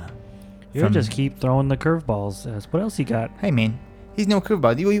 You just keep throwing the curveballs at us. What else you got? Hey man, he's no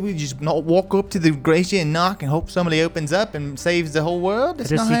curveball. You just not walk up to the glacier and knock and hope somebody opens up and saves the whole world? That's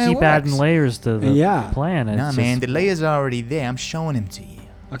Just not how you it keep adding works. layers to the Yeah. plan. It's Nah, just- man, the layers are already there. I'm showing them to you.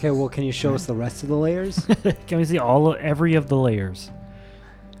 Okay, well, can you show us the rest of the layers? Can we see every of the layers?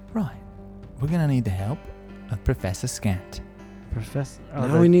 Right. We're gonna need the help of Professor Scant. Professor.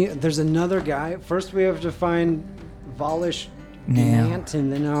 Now we need. There's another guy. First, we have to find Volish Now, Gant,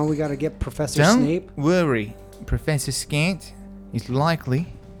 and then now we got to get Professor don't Snape. worry. Professor Scant is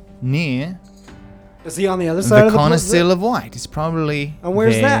likely near Is he on the other side the of the Connoisseur of White. It's probably And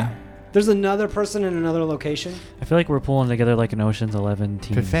where's there. that? There's another person in another location. I feel like we're pulling together like an Ocean's 11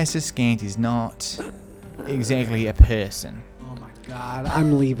 team. Professor Scant is not exactly a person. Oh my God,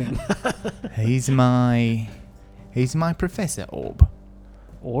 I'm leaving. He's my Professor Orb.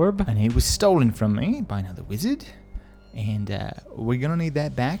 Orb? And it was stolen from me by another wizard. And we're going to need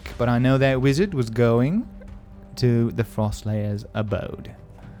that back. But I know that wizard was going to the Frostlayer's abode.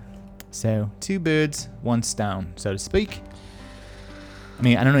 So, 2 birds, 1 stone, so to speak. I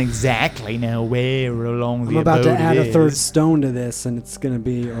mean, I don't exactly know where along I'm the about abode to add it a third is. stone to this, and it's gonna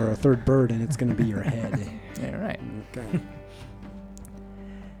be, or a third bird, and it's gonna be your head. All right. Okay.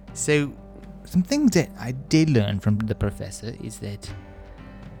 So, some things that I did learn from the professor is that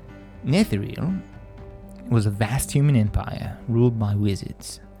Netheril was a vast human empire ruled by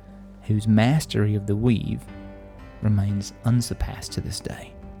wizards, whose mastery of the weave remains unsurpassed to this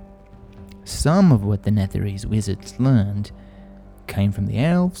day. Some of what the Netherese wizards learned came from the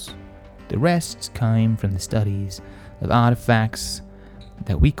elves, the rest came from the studies of artifacts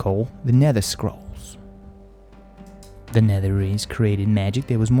that we call the Nether Scrolls. The Netherese created magic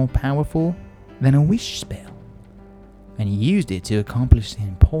that was more powerful than a wish spell, and used it to accomplish the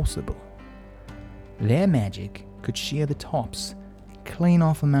impossible. Their magic could shear the tops and clean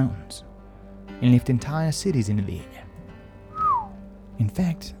off the mountains, and lift entire cities into the air. In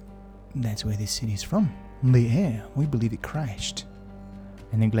fact, that's where this city is from. The air, we believe it crashed,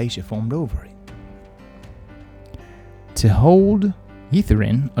 and the glacier formed over it. To hold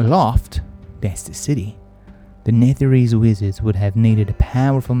Etherin aloft, that's the city, the Netherese wizards would have needed a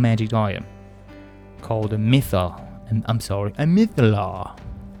powerful magic item called a mythalar. A mythal?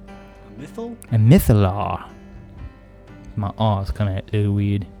 A mythalar. My R's coming out too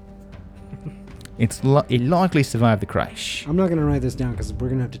weird. It likely survived the crash. I'm not going to write this down because we're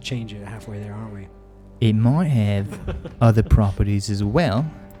going to have to change it halfway there, aren't we? It might have other properties as well.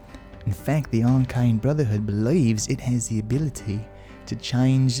 In fact, the Arcane Brotherhood believes it has the ability to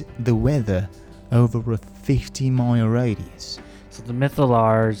change the weather over a 50-mile radius. So the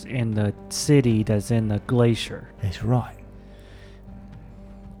Mythalar's in the city that's in the glacier. That's right.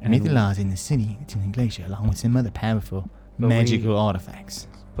 And- Mythalar's in the city, it's in the glacier, along with some other powerful But magical artifacts.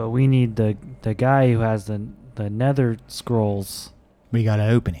 But we need the guy who has the Nether Scrolls. We gotta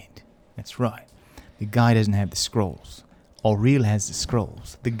open it. That's right. The guy doesn't have the scrolls. Auril has the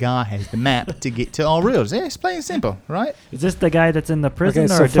scrolls. The guy has the map to get to Auril's. Yeah, it's plain and simple, right? Is this the guy that's in the prison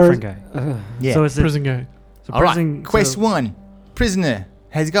Okay, or so a different first- guy? Yeah. So is it Prison guy. so All right. prison- Quest so- 1. Prisoner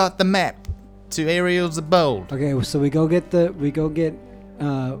has got the map to Ariel's abode. Okay, so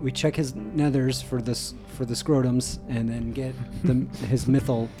we check his nethers for the scrotums, and then get his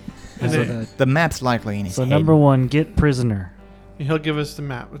mythal. And so then- The map's likely in his So head. number 1, get prisoner. He'll give us the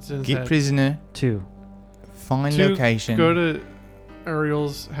map. It's in his Get head. prisoner, 2. find 2, location. Go to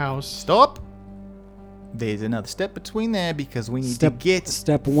Ariel's house. Stop. There's another step between there because we need Step- to get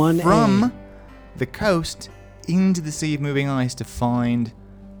Step 1 from the coast into the Sea of Moving Ice to find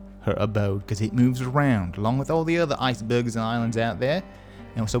her abode, because it moves around along with all the other icebergs and islands out there.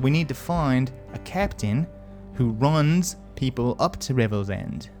 And so we need to find a captain who runs people up to Revel's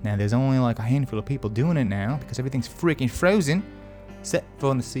End. Now there's only like a handful of people doing it now because everything's freaking frozen, except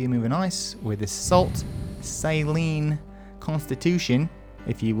for the Sea of Moving Ice, where the salt saline constitution,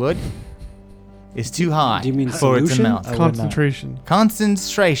 if you would, is too high Do you mean for it to solution? melt. I would Concentration.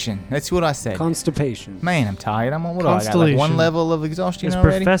 Concentration. That's what I said. Constipation. Man, I'm tired. I'm on what do I got? Like Constellation. one level of exhaustion Is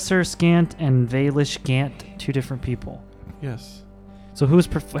already? Professor Scant and Valish Gant 2 different people? Yes. So how's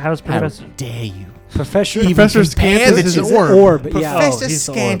Professor? How dare you? Professor Professor Scant compare is the his two. orb. yeah. Professor he's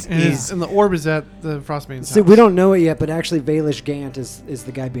the Scant orb. is... And the orb is at the Frostmaiden's See, house. we don't know it yet, but actually Valish Gant is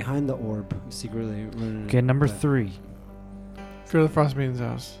the guy behind the orb, secretly running it. Okay, number But- 3. Go to the Frostmaiden's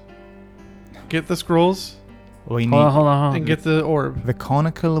house. Get the scrolls We Hold on, need hold on. and get the orb. the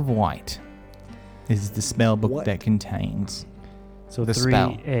Chronicle of White is the spell book What? that contains. So the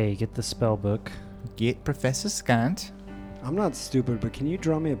spell. 3A, get the spell book. Get Professor Scant. I'm not stupid, but can you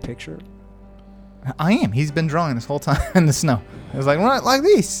draw me a picture? I am. He's been drawing this whole time in the snow. It was like, right, like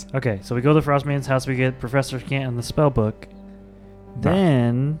this. Okay, so we go to Frostmaid's house, we get Professor Scant and the spell book.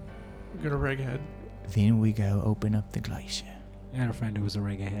 Then Go to Reghead. Then we go open up the glacier. I had a friend who was a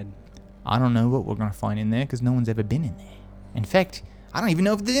reg ahead. I don't know what we're going to find in there because no one's ever been in there. In fact, I don't even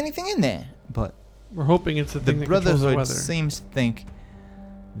know if there's anything in there. But We're hoping it's the the thing that controls the Brotherhood weather. seems to think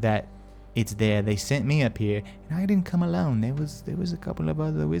that it's there. They sent me up here, and I didn't come alone. There was a couple of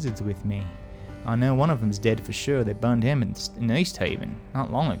other wizards with me. I know one of them's dead for sure. They burned him in East Haven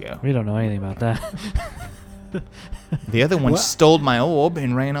not long ago. we don't know anything about that. The other one What? stole my orb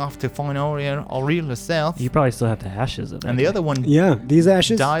and ran off to find Auril herself. You probably still have the ashes of that. And the other one Yeah, these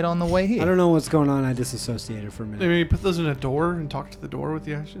ashes. died on the way here. I don't know what's going on. I disassociated for a minute. Maybe put those in a door and talk to the door with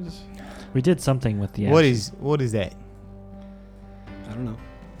the ashes. We did something with the What ashes. is that? I don't know.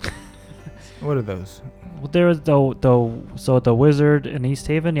 What are those? Well, there was so the wizard in East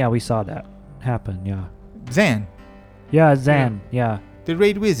Haven. Yeah, we saw that happen. Yeah. Zan, Yeah, Zan. Yeah. the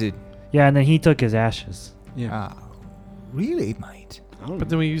raid wizard. Yeah, and then he took his ashes. Yeah. Ah, really, mate? I don't But know.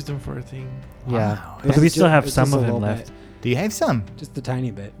 then we used them for a thing. Yeah. Wow. But we It's still ju- have it's some just a of him little left. bit. Do you have some? Just a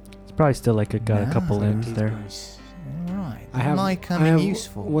tiny bit. It's probably still like got a couple No, ends there. nice. All right. I might come in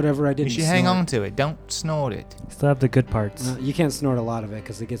useful. Whatever I did. You should hang on to it. Don't snort it. Still have the good parts. You can't snort a lot of it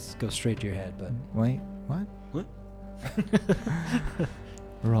because it goes straight to your head. But Wait, what? What?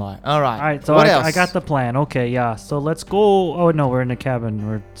 Right. All right. All right, so what I else? got the plan. Okay, yeah. So let's go. Oh no, we're in the cabin.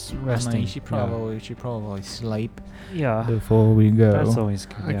 We're resting. I mean, you should probably sleep Yeah. before we go. That's always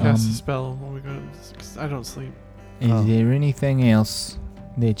good. I Yeah. cast a spell when we go. 'Cause I don't sleep. Is Oh. there anything else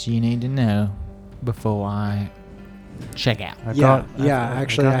that you need to know before I check out? Actually, got the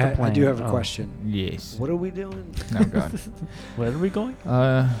I plan. do have a Oh. question. Yes. What are we doing? No, go on. Where are we going?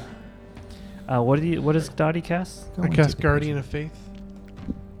 What does Dottie cast? I cast Guardian of Faith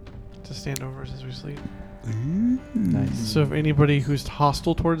to stand over us as we sleep. Nice. So if anybody who's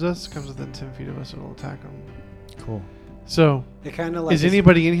hostile towards us comes within 10 feet of us, it'll attack them. Cool. So, It kind of like is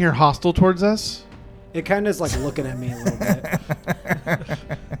anybody in here hostile towards us? It kind of is like looking at me a little bit.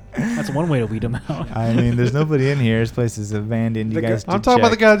 That's one way to weed them out. I mean, there's nobody in here. This place is abandoned. You The guys I'm talking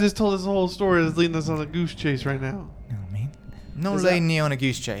about the guy that just told us the whole story that's leading us on a goose chase right now. No Is leading you on a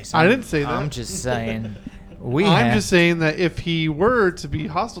goose chase. I didn't say that. I'm just saying. I'm just saying that if he were to be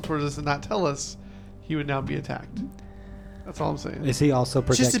hostile towards us and not tell us, he would now be attacked. That's all I'm saying. Is he also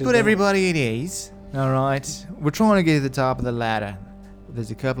protected? Just to put though? everybody at ease. All right. We're trying to get to the top of the ladder.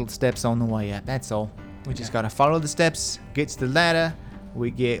 There's a couple of steps on the way up. That's all. We just got to follow the steps, get to the ladder. We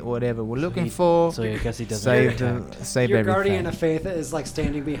get whatever we're looking for. So I guess he doesn't. Save Your everything. guardian of faith is like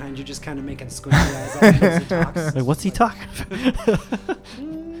standing behind you, just kind of making squinty eyes at you as he talks. Wait, what's he talking about?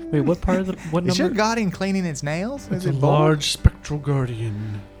 Wait, what part of the what Is your number? guardian cleaning its nails? It's Is a it bald? large spectral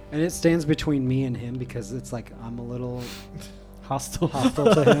guardian. And it stands between me and him because it's like I'm a little Hostile.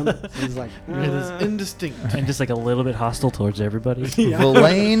 hostile to him. So he's like, It is indistinct. And just like a little bit hostile towards everybody. Yeah.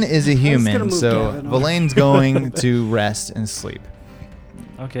 Villain is a gonna human, move so Gavin over. Villain's going to rest and sleep.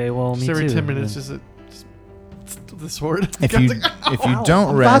 Okay, well, me Just every too. 10 minutes, then. just the sword. If Guy's you like, if you "Ow, don't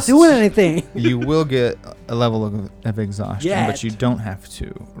I'm rest, not doing anything. you will get a level of exhaustion, Yet. but you don't have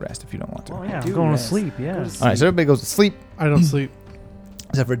to rest if you don't want to. Oh yeah, do I'm going rest. to sleep. Yeah. Go to All right, so everybody goes to sleep, I don't sleep.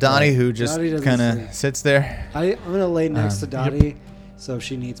 except for Dottie, who just Dottie doesn't kind sleep. of sits there. I'm gonna lay next to Yep. Dottie, so if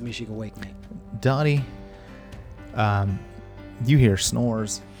she needs me, she can wake me. Dottie, you hear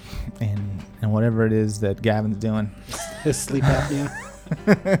snores and whatever it is that Gavin's doing. His sleep apnea.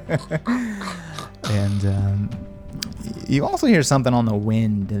 And you also hear something on the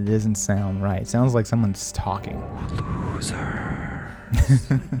wind that doesn't sound right. It sounds like someone's talking.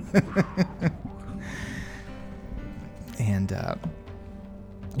 And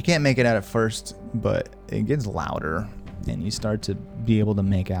you can't make it out at first, but it gets louder, and you start to be able to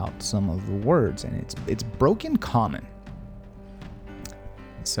make out some of the words, and it's broken common.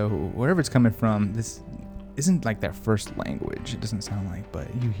 So wherever it's coming from, this isn't like their first language. It doesn't sound like, but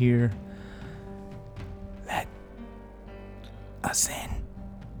you hear that us in.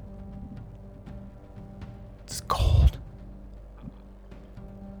 It's cold.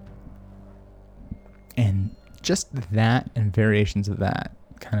 And just that and variations of that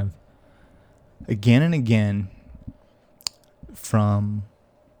kind of again and again from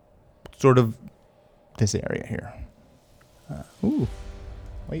sort of this area here. Ooh.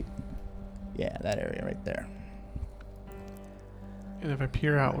 Wait. Yeah, that area right there. And if I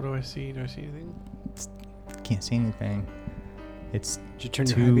peer out, what do I see? Do I see anything? Can't see anything. It's Did you turn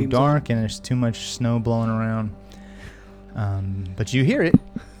your high too beams dark and there's too much snow blowing around. But you hear it.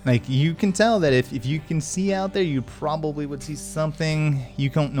 Like, you can tell that if you can see out there, you probably would see something. You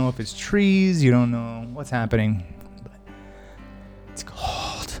don't know if it's trees. You don't know what's happening. But it's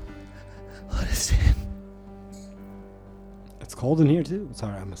cold. Let us in. It's cold in here too.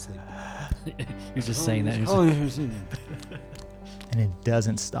 Sorry, I'm asleep. You're just saying that. Oh, you're saying that. And it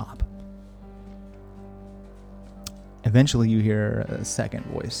doesn't stop. Eventually, you hear a second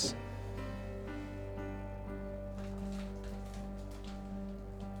voice.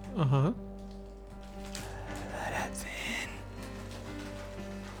 Uh-huh. Let us in.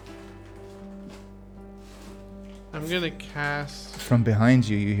 I'm going to cast... From behind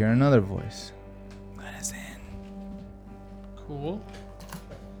you, you hear another voice. Let us in. Cool.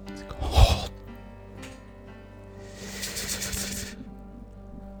 It's cold.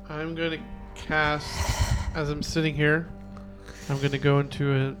 I'm going to cast... As I'm sitting here, I'm going to go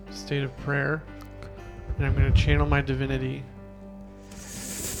into a state of prayer. And I'm going to channel my divinity.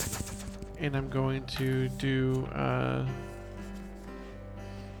 And I'm going to do...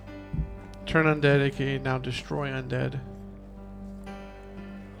 Turn undead, aka now destroy undead.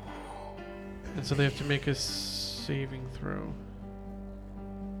 And so they have to make a saving throw.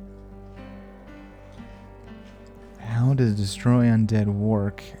 How does destroy undead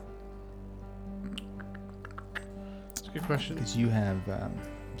work? It's a good Good question. Because you have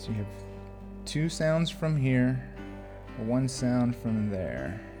 2 sounds from here, 1 sound from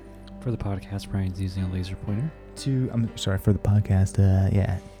there. For the podcast, Brian's using a laser pointer. 2. I'm sorry for the podcast.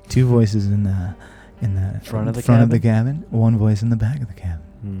 2 voices in the Front of the cabin. 1 voice in the back of the cabin.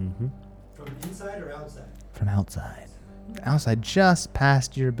 Mm-hmm. From inside or outside? From outside. Outside, just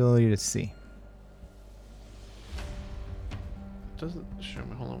past your ability to see. Doesn't show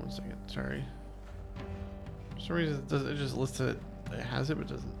me. Hold on 1 second. Sorry. For some reason, it just lists that it has it, but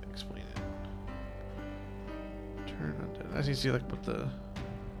doesn't explain it. Turn undead. As you see, like what the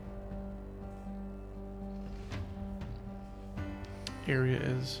area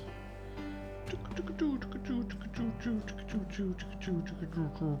is.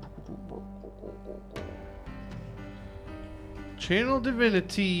 Channel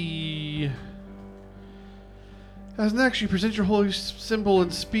Divinity. As next, you present your holy symbol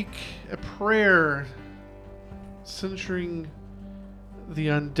and speak a prayer censuring the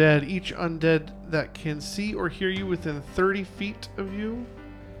undead. Each undead that can see or hear you within 30 feet of you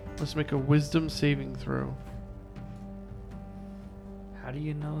must make a wisdom saving throw. How do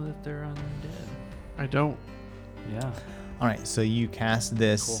you know that they're undead? I don't. Yeah. All right, so you cast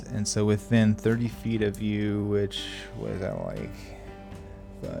this, and so within 30 feet of you, which was that like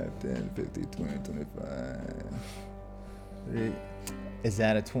 5, 10, 15, 20, 25. 30. Is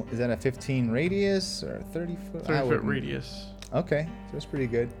that a 15 radius or 30 foot? 30 foot radius. Okay, so that's pretty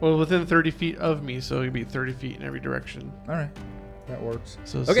good. Well, within 30 feet of me, so it'd be 30 feet in every direction. All right, that works.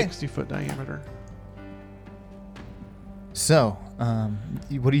 So Okay. 60 foot diameter. So,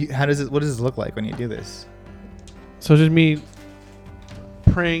 what does this look like when you do this? So just me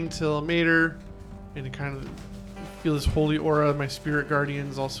praying to Mater and to kind of feel this holy aura. My spirit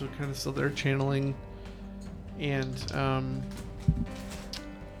guardians also kind of still there channeling. And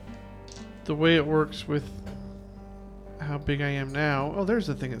the way it works with how big I am now. Oh, there's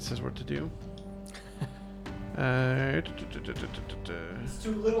the thing that says what to do. It's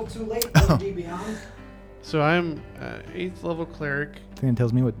too little, too late. D beyond. So I'm 8th level cleric. I think it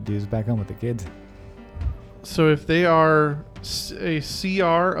tells me what to do is back on with the kids. So if they are a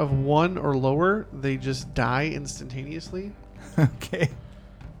CR of 1 or lower, they just die instantaneously. Okay.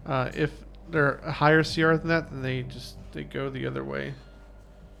 If they're a higher CR than that, then they go the other way.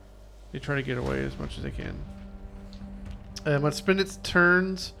 They try to get away as much as they can. Must spend its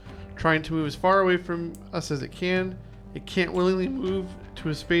turns trying to move as far away from us as it can. It can't willingly move to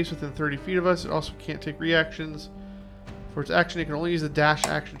a space within 30 feet of us. It also can't take reactions. For its action, it can only use the dash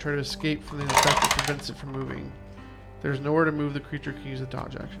action to try to escape from the effect that prevents it from moving. If there's nowhere to move, the creature can use the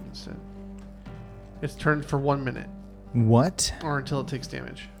dodge action instead. It's turned for 1 minute. What Or until it takes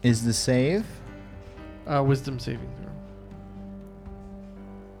damage. is the save? Wisdom saving throw.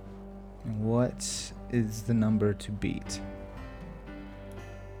 And what is the number to beat?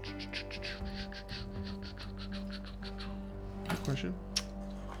 Good question.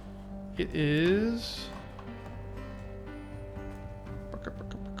 It is...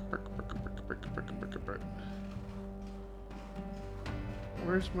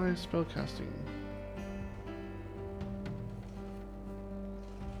 Where's my spell casting?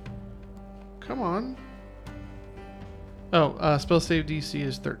 Come on. Oh, spell save DC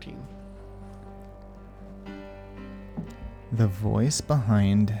is 13. The voice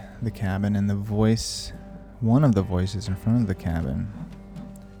behind the cabin and one of the voices in front of the cabin,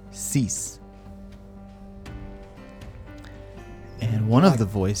 cease. And one of the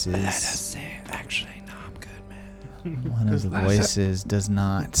voices... Let us say, actually, no, I'm good, man. One of the voices does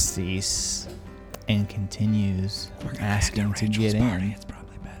not cease and continues asking to get in. It's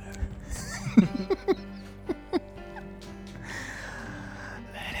probably better.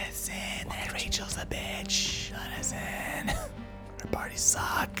 Let us in. That Rachel's a bitch. Let us in. Her parties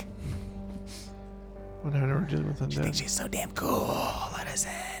suck. What I've never did with She thinks undead. she's so damn cool. Let us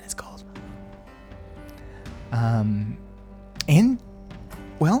in. It's cold. And,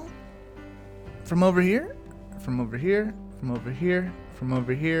 well, from over here, from over here, from over here, from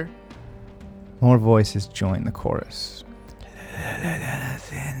over here, more voices join the chorus. I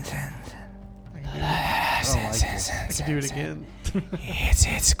can do it again.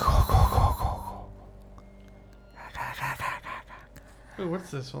 It's cool. Oh,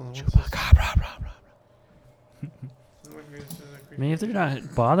 what's this one? What's this? I mean, if they're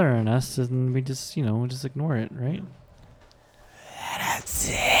not bothering us, then we just, just ignore it, right? That's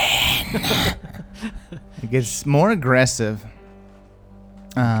it. It gets more aggressive,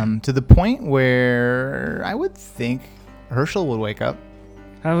 to the point where I would think Herschel would wake up.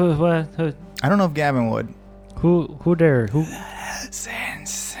 I don't know if Gavin would. Who dare? Who? Let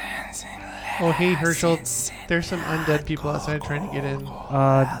Oh, hey, Herschel. There's some undead people outside trying to get in.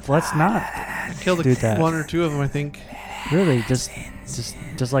 Let's not I killed do that. one or two of them, I think. Really, just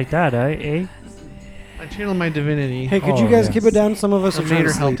like that, eh? I channeled my divinity. Hey, could Oh, you guys yeah. keep it down? Some of us The are trying to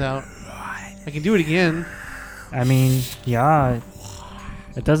Vader helped sleep. out. I can do it again. I mean, yeah,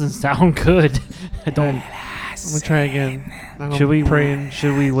 it doesn't sound good. I don't. I'm gonna try again. I'm Should we praying?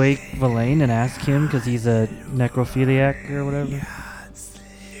 Should we wake Villain and ask him because he's a necrophiliac or whatever?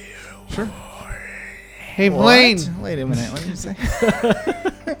 Sure. Hey, Blaine. Wait a minute. What did you say?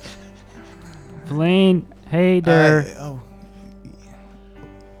 Villain, hey there.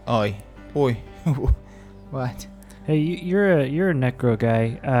 Oi. What? Hey, you're a necro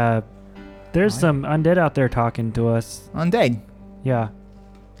guy. There's some undead out there talking to us. Undead. Yeah,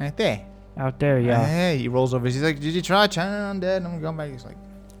 Right there. out there. Yeah, Hey, he rolls over. He's like, "Did you try China undead?" And I'm going back. He's like,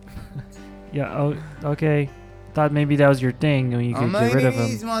 yeah. Oh, okay. Thought maybe that was your thing and you could get rid of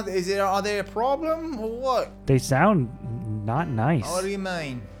them. Are they a problem or what? They sound not nice. What do you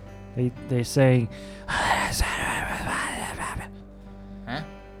mean? They say. Huh?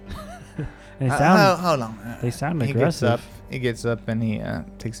 They sound. Hold on. They sound He aggressive. gets up and he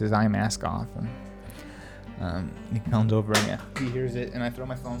takes his eye mask off and he comes over and he hears it and I throw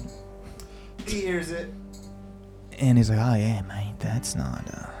my phone. He hears it and he's like, "Oh yeah, mate, that's not.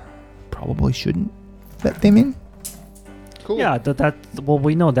 Probably shouldn't let them in." Cool. Yeah, well,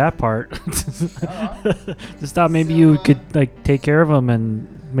 we know that part. Just thought maybe you could like take care of them and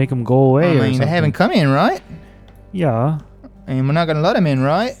make them go away. I or mean, something. they haven't come in, right? Yeah. And we're not gonna let them in,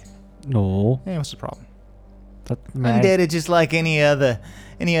 right? No. Hey, what's the problem? Undead. Undead are just like any other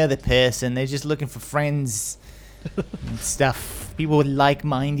person. They're just looking for friends and stuff. People with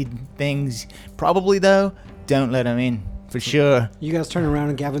like-minded things. Probably though, don't let them in for sure. You guys turn around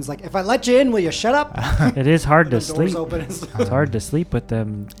and Gavin's like, "If I let you in, will you shut up?" It is hard to The doors sleep. open. It's hard to sleep with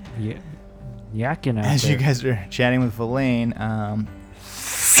them yakking out As there. you guys are chatting with Elaine,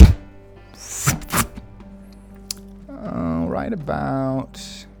 right about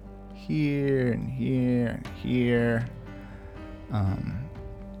here and here and here.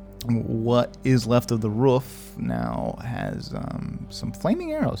 What is left of the roof now has some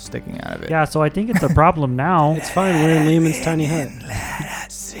flaming arrows sticking out of it. Yeah, so I think it's a problem now. It's fine. We're in Lehman's tiny hut.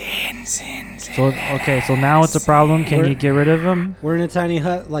 So now it's a problem. Can We're- you get rid of them? We're in a tiny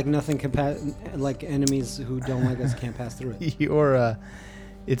hut. Like nothing can pass. Like enemies who don't like us can't pass through it.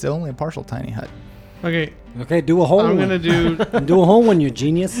 It's only a partial tiny hut. Okay, Okay, do a whole I'm one. gonna do. Do a whole one, you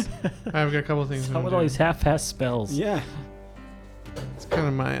genius. I've got a couple things. I'm Some gonna with all do. these half-assed spells. Yeah. It's kind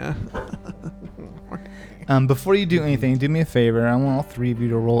of my. Before you do anything, do me a favor. I want all three of you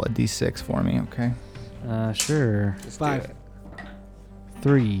to roll a d6 for me, okay? Sure. 5.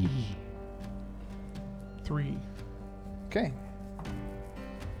 3. 3. Okay.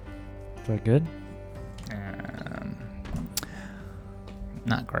 Is that good?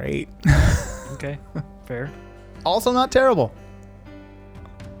 Not great. Okay. Fair. Also not terrible.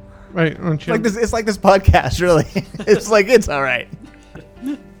 Right. Aren't you? It's like this podcast, really. It's all right.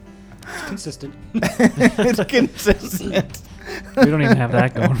 It's consistent. It's consistent. We don't even have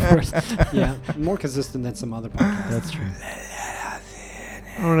that going for us. Yeah, more consistent than some other podcasts. That's true.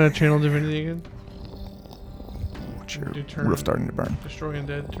 I want to channel divinity again. What's your Do turn- roof starting to burn? Destroy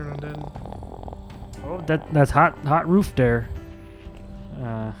undead. Turn undead. Oh, that's hot roof there.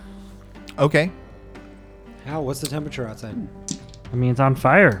 Okay. How? What's the temperature outside? I mean, it's on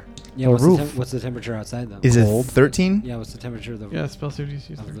fire. Yeah, The what's roof. what's the temperature outside though? Is Cold. it 13? Yeah, what's the temperature of the Yeah, spell safety is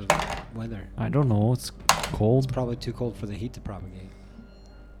used of there. the weather? I don't know. It's cold. It's probably too cold for the heat to propagate.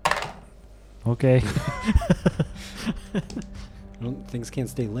 Okay. Things can't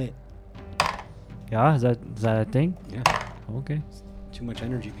stay lit. Yeah, is that a thing? Yeah, Okay. too much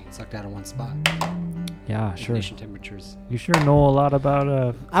energy being sucked out of one spot. Yeah, sure. Ignition temperatures. You sure know a lot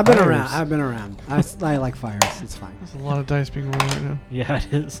about I've been fires. around. I've been around. I like fires. It's fine. There's a lot of dice being rolled right now. Yeah,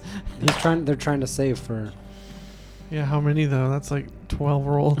 it is. They're trying to save for. Yeah, how many though? That's like 12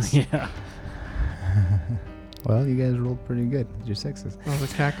 rolls. Yeah. Well, you guys rolled pretty good with your sixes. Oh, the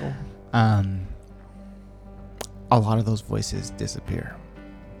cackle. A lot of those voices disappear,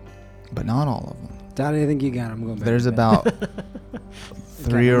 but not all of them. Dottie, I think you got him. I'm going back. There's to bed. about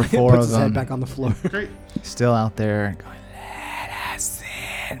 3 or 4 Puts of his head them back on the floor. Great. still out there going, "Let us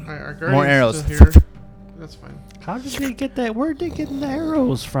in." All right, our More guardian's arrows. still here. That's fine. How did they get that? Where'd they get the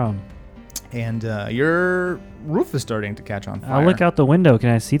arrows from? And your roof is starting to catch on fire. I'll look out the window. Can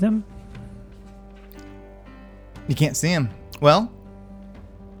I see them? You can't see him. Well,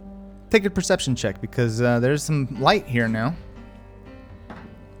 take a perception check because there's some light here now.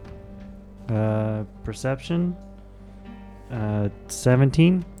 Perception.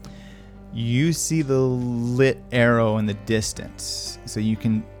 17. You see the lit arrow in the distance, so you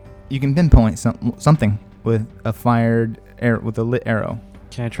can pinpoint something with a lit arrow.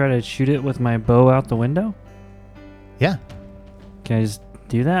 Can I try to shoot it with my bow out the window? Yeah. Can I just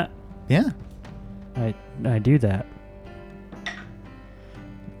do that? Yeah. I do that.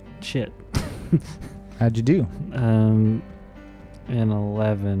 Shit. How'd you do? An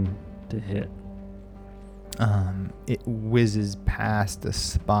 11 to hit. It whizzes past the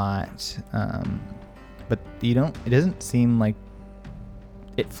spot, but it doesn't seem like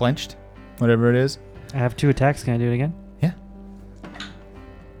it flinched, whatever it is. I have 2 attacks. Can I do it again? Yeah.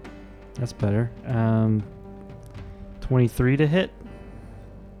 That's better. 23 to hit.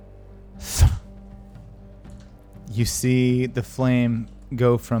 You see the flame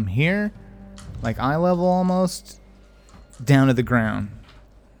go from here, like eye level almost, down to the ground,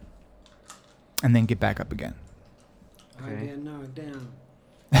 and then get back up again. I get knocked down.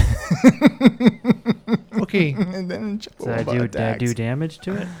 Okay. And then Did I do damage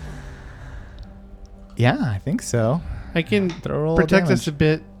to it? Yeah, I think so. I can Throw protect damage. us a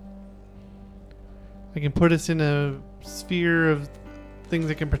bit. I can put us in a sphere of things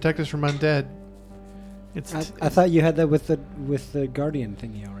that can protect us from undead. I thought you had that with the guardian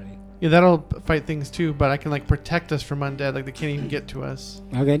thingy already. Yeah, that'll fight things too, but I can like protect us from undead. Like they can't even get to us.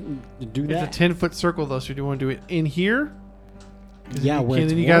 Okay, do that. It's a 10-foot circle though, so do you want to do it in here? Yeah, where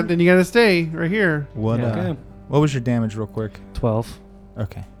it's then you warm? got to stay right here. What? Yeah. Okay. What was your damage, real quick? 12.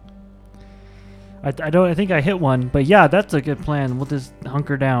 Okay. I think I hit one, but yeah, that's a good plan. We'll just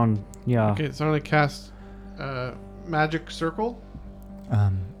hunker down. Yeah. Okay, so I'm gonna cast magic circle.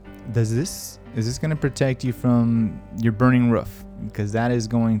 Is this going to protect you from your burning roof? Because that is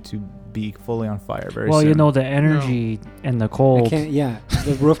going to be fully on fire very soon. Well, you know, the energy and the I cold. can't. Yeah,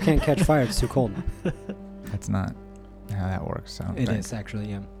 the roof can't catch fire. It's too cold. That's not how that works. So It is actually.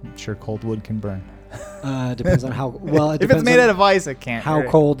 Yeah. I'm sure cold wood can burn. Depends on how well. It If it's depends made on out of ice, it can't. how hurt.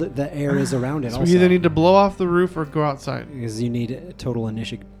 cold the air is around it. So also, we either need to blow off the roof or go outside. because you need total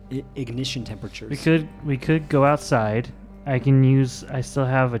ignition temperatures. We could go outside. I still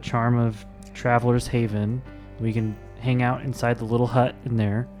have a charm of Traveler's Haven. We can hang out inside the little hut in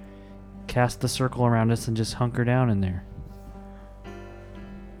there, cast the circle around us, and just hunker down in there.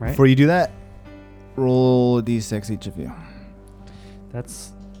 Right? Before you do that, roll a d6 each of you.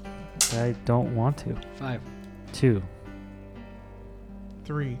 I don't want to. 5. 2.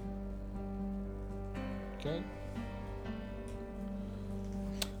 3. Okay.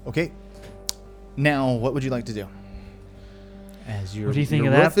 Okay. Now, what would you like to do? As your, What do you think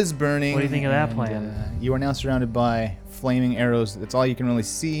your of that? roof is burning. What do you think of that and, plan? you are now surrounded by flaming arrows. That's all you can really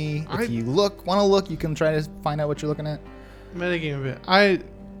see. I- If you want to look, you can try to find out what you're looking at. Metagame a bit.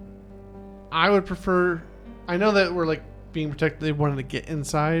 I would prefer. I know that we're like being protected. They wanted to get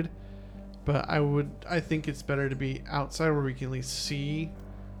inside, but I think it's better to be outside where we can at least see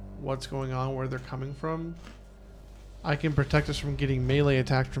what's going on, where they're coming from. I can protect us from getting melee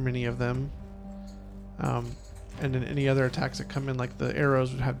attacked from any of them. And then any other attacks that come in, like the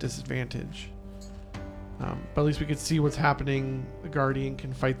arrows, would have disadvantage. But at least we could see what's happening. The Guardian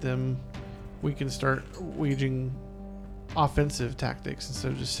can fight them. We can start waging offensive tactics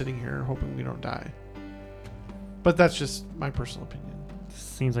instead of just sitting here hoping we don't die. But that's just my personal opinion.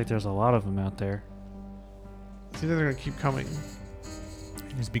 Seems like there's a lot of them out there. Seems like they're going to keep coming.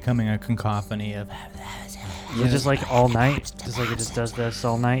 It's becoming a cacophony of. Is it just like all night? Just like it just does this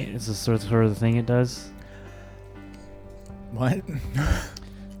all night? Is this sort of the thing it does? What?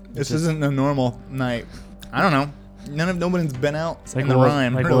 This just- isn't a normal night. I don't know. Nobody's been out Like in the will,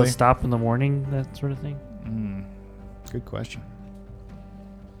 rhyme. like will really. it stop in the morning? That sort of thing. Good question.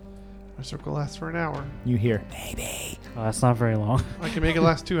 Our circle lasts for an hour. You hear? Oh, that's not very long. I can make it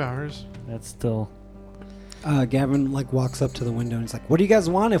last 2 hours. That's still. Gavin walks up to the window and he's like, "What do you guys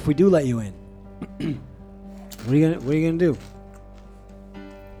want if we do let you in? What are you gonna do?"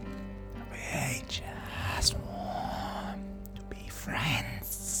 I just want to be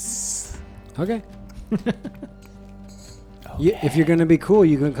friends. Okay. If you're gonna be cool,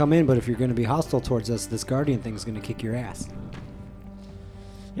 you can come in. But if you're gonna be hostile towards us, this guardian thing's gonna kick your ass.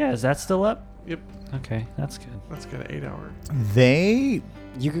 Yeah, is that still up? Yep. Okay, that's good. That's good. 8 hour. They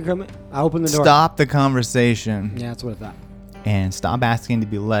You can come in. I open the door. stop the conversation Yeah, that's what I thought. and stop asking to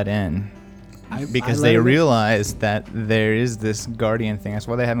be let in because I let they him in. realize that there is this guardian thing. That's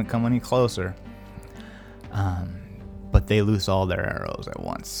why they haven't come any closer. But they loose all their arrows at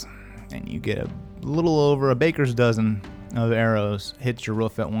once, and you get a little over a baker's dozen of arrows hit your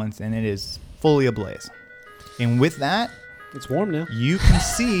roof at once, and it is fully ablaze. And with that, It's warm now. you can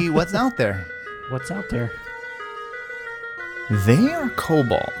see what's out there. What's out there? They are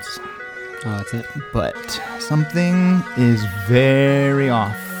kobolds. Oh, that's it. But something is very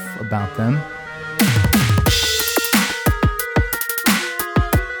off about them.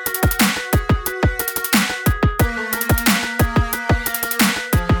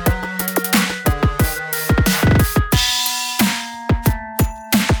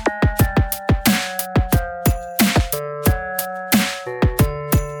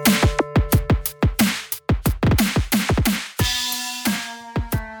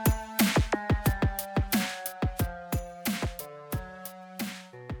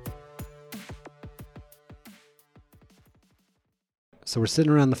 So we're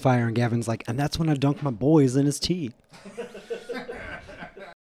sitting around the fire, and Gavin's like, and that's when I dunk my boys in his tea.